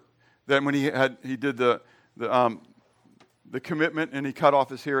earlier, that when he did the commitment and he cut off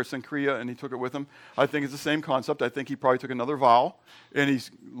his hair at Cenchrea and he took it with him. I think it's the same concept. I think he probably took another vow and he's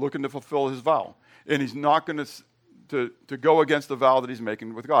looking to fulfill his vow. And he's not going to go against the vow that he's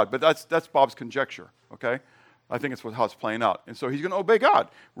making with God. But that's Bob's conjecture, okay? I think it's how it's playing out. And so he's going to obey God.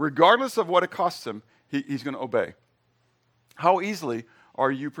 Regardless of what it costs him, he's going to obey. How easily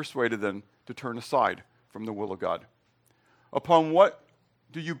are you persuaded then to turn aside from the will of God? Upon what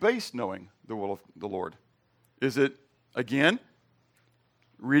do you base knowing the will of the Lord? Is it, again,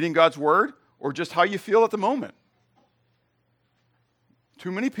 reading God's word, or just how you feel at the moment?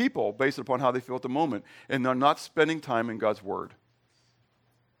 Too many people base it upon how they feel at the moment, and they're not spending time in God's word.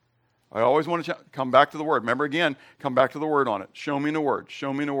 I always want to come back to the word. Remember again, come back to the word on it. Show me in the word.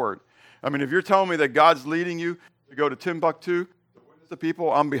 Show me in the word. I mean, if you're telling me that God's leading you to go to Timbuktu, to witness to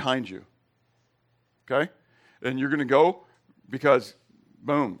people, I'm behind you. Okay? And you're going to go because,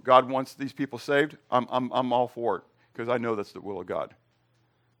 boom, God wants these people saved. I'm all for it because I know that's the will of God.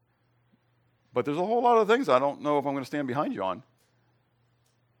 But there's a whole lot of things I don't know if I'm going to stand behind you on.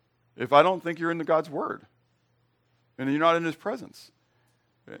 If I don't think you're into God's word and you're not in his presence,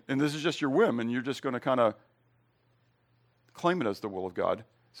 and this is just your whim and you're just going to kind of claim it as the will of God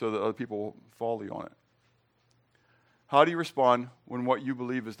so that other people will follow you on it. How do you respond when what you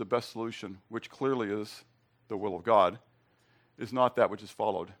believe is the best solution, which clearly is the will of God, is not that which is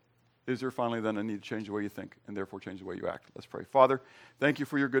followed? Is there finally then a need to change the way you think and therefore change the way you act? Let's pray. Father, thank you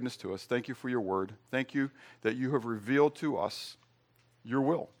for your goodness to us. Thank you for your word. Thank you that you have revealed to us your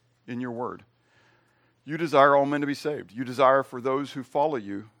will in your word. You desire all men to be saved. You desire for those who follow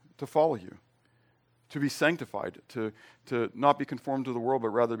you, to be sanctified, to not be conformed to the world, but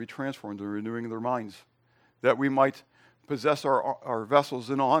rather be transformed to the renewing of their minds, that we might possess our vessels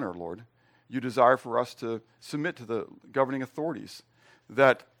in honor, Lord. You desire for us to submit to the governing authorities,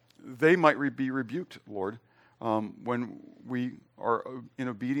 that they might be rebuked, Lord, when we are in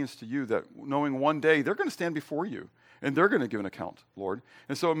obedience to you, that knowing one day they're going to stand before you and they're going to give an account, Lord.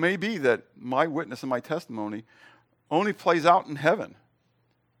 And so it may be that my witness and my testimony only plays out in heaven,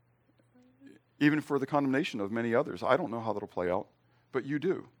 even for the condemnation of many others. I don't know how that'll play out, but you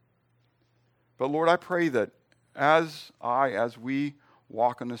do. But Lord, I pray that as we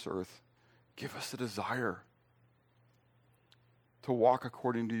walk on this earth, give us the desire to walk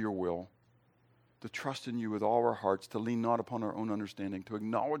according to your will, to trust in you with all our hearts, to lean not upon our own understanding, to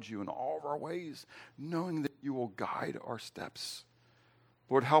acknowledge you in all of our ways, knowing that you will guide our steps.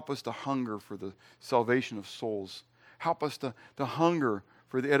 Lord, help us to hunger for the salvation of souls. Help us to hunger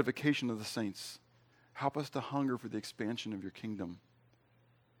for the edification of the saints. Help us to hunger for the expansion of your kingdom,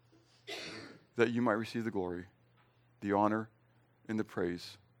 that you might receive the glory, the honor, and the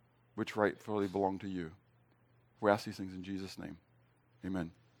praise which rightfully belong to you. We ask these things in Jesus' name.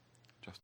 Amen.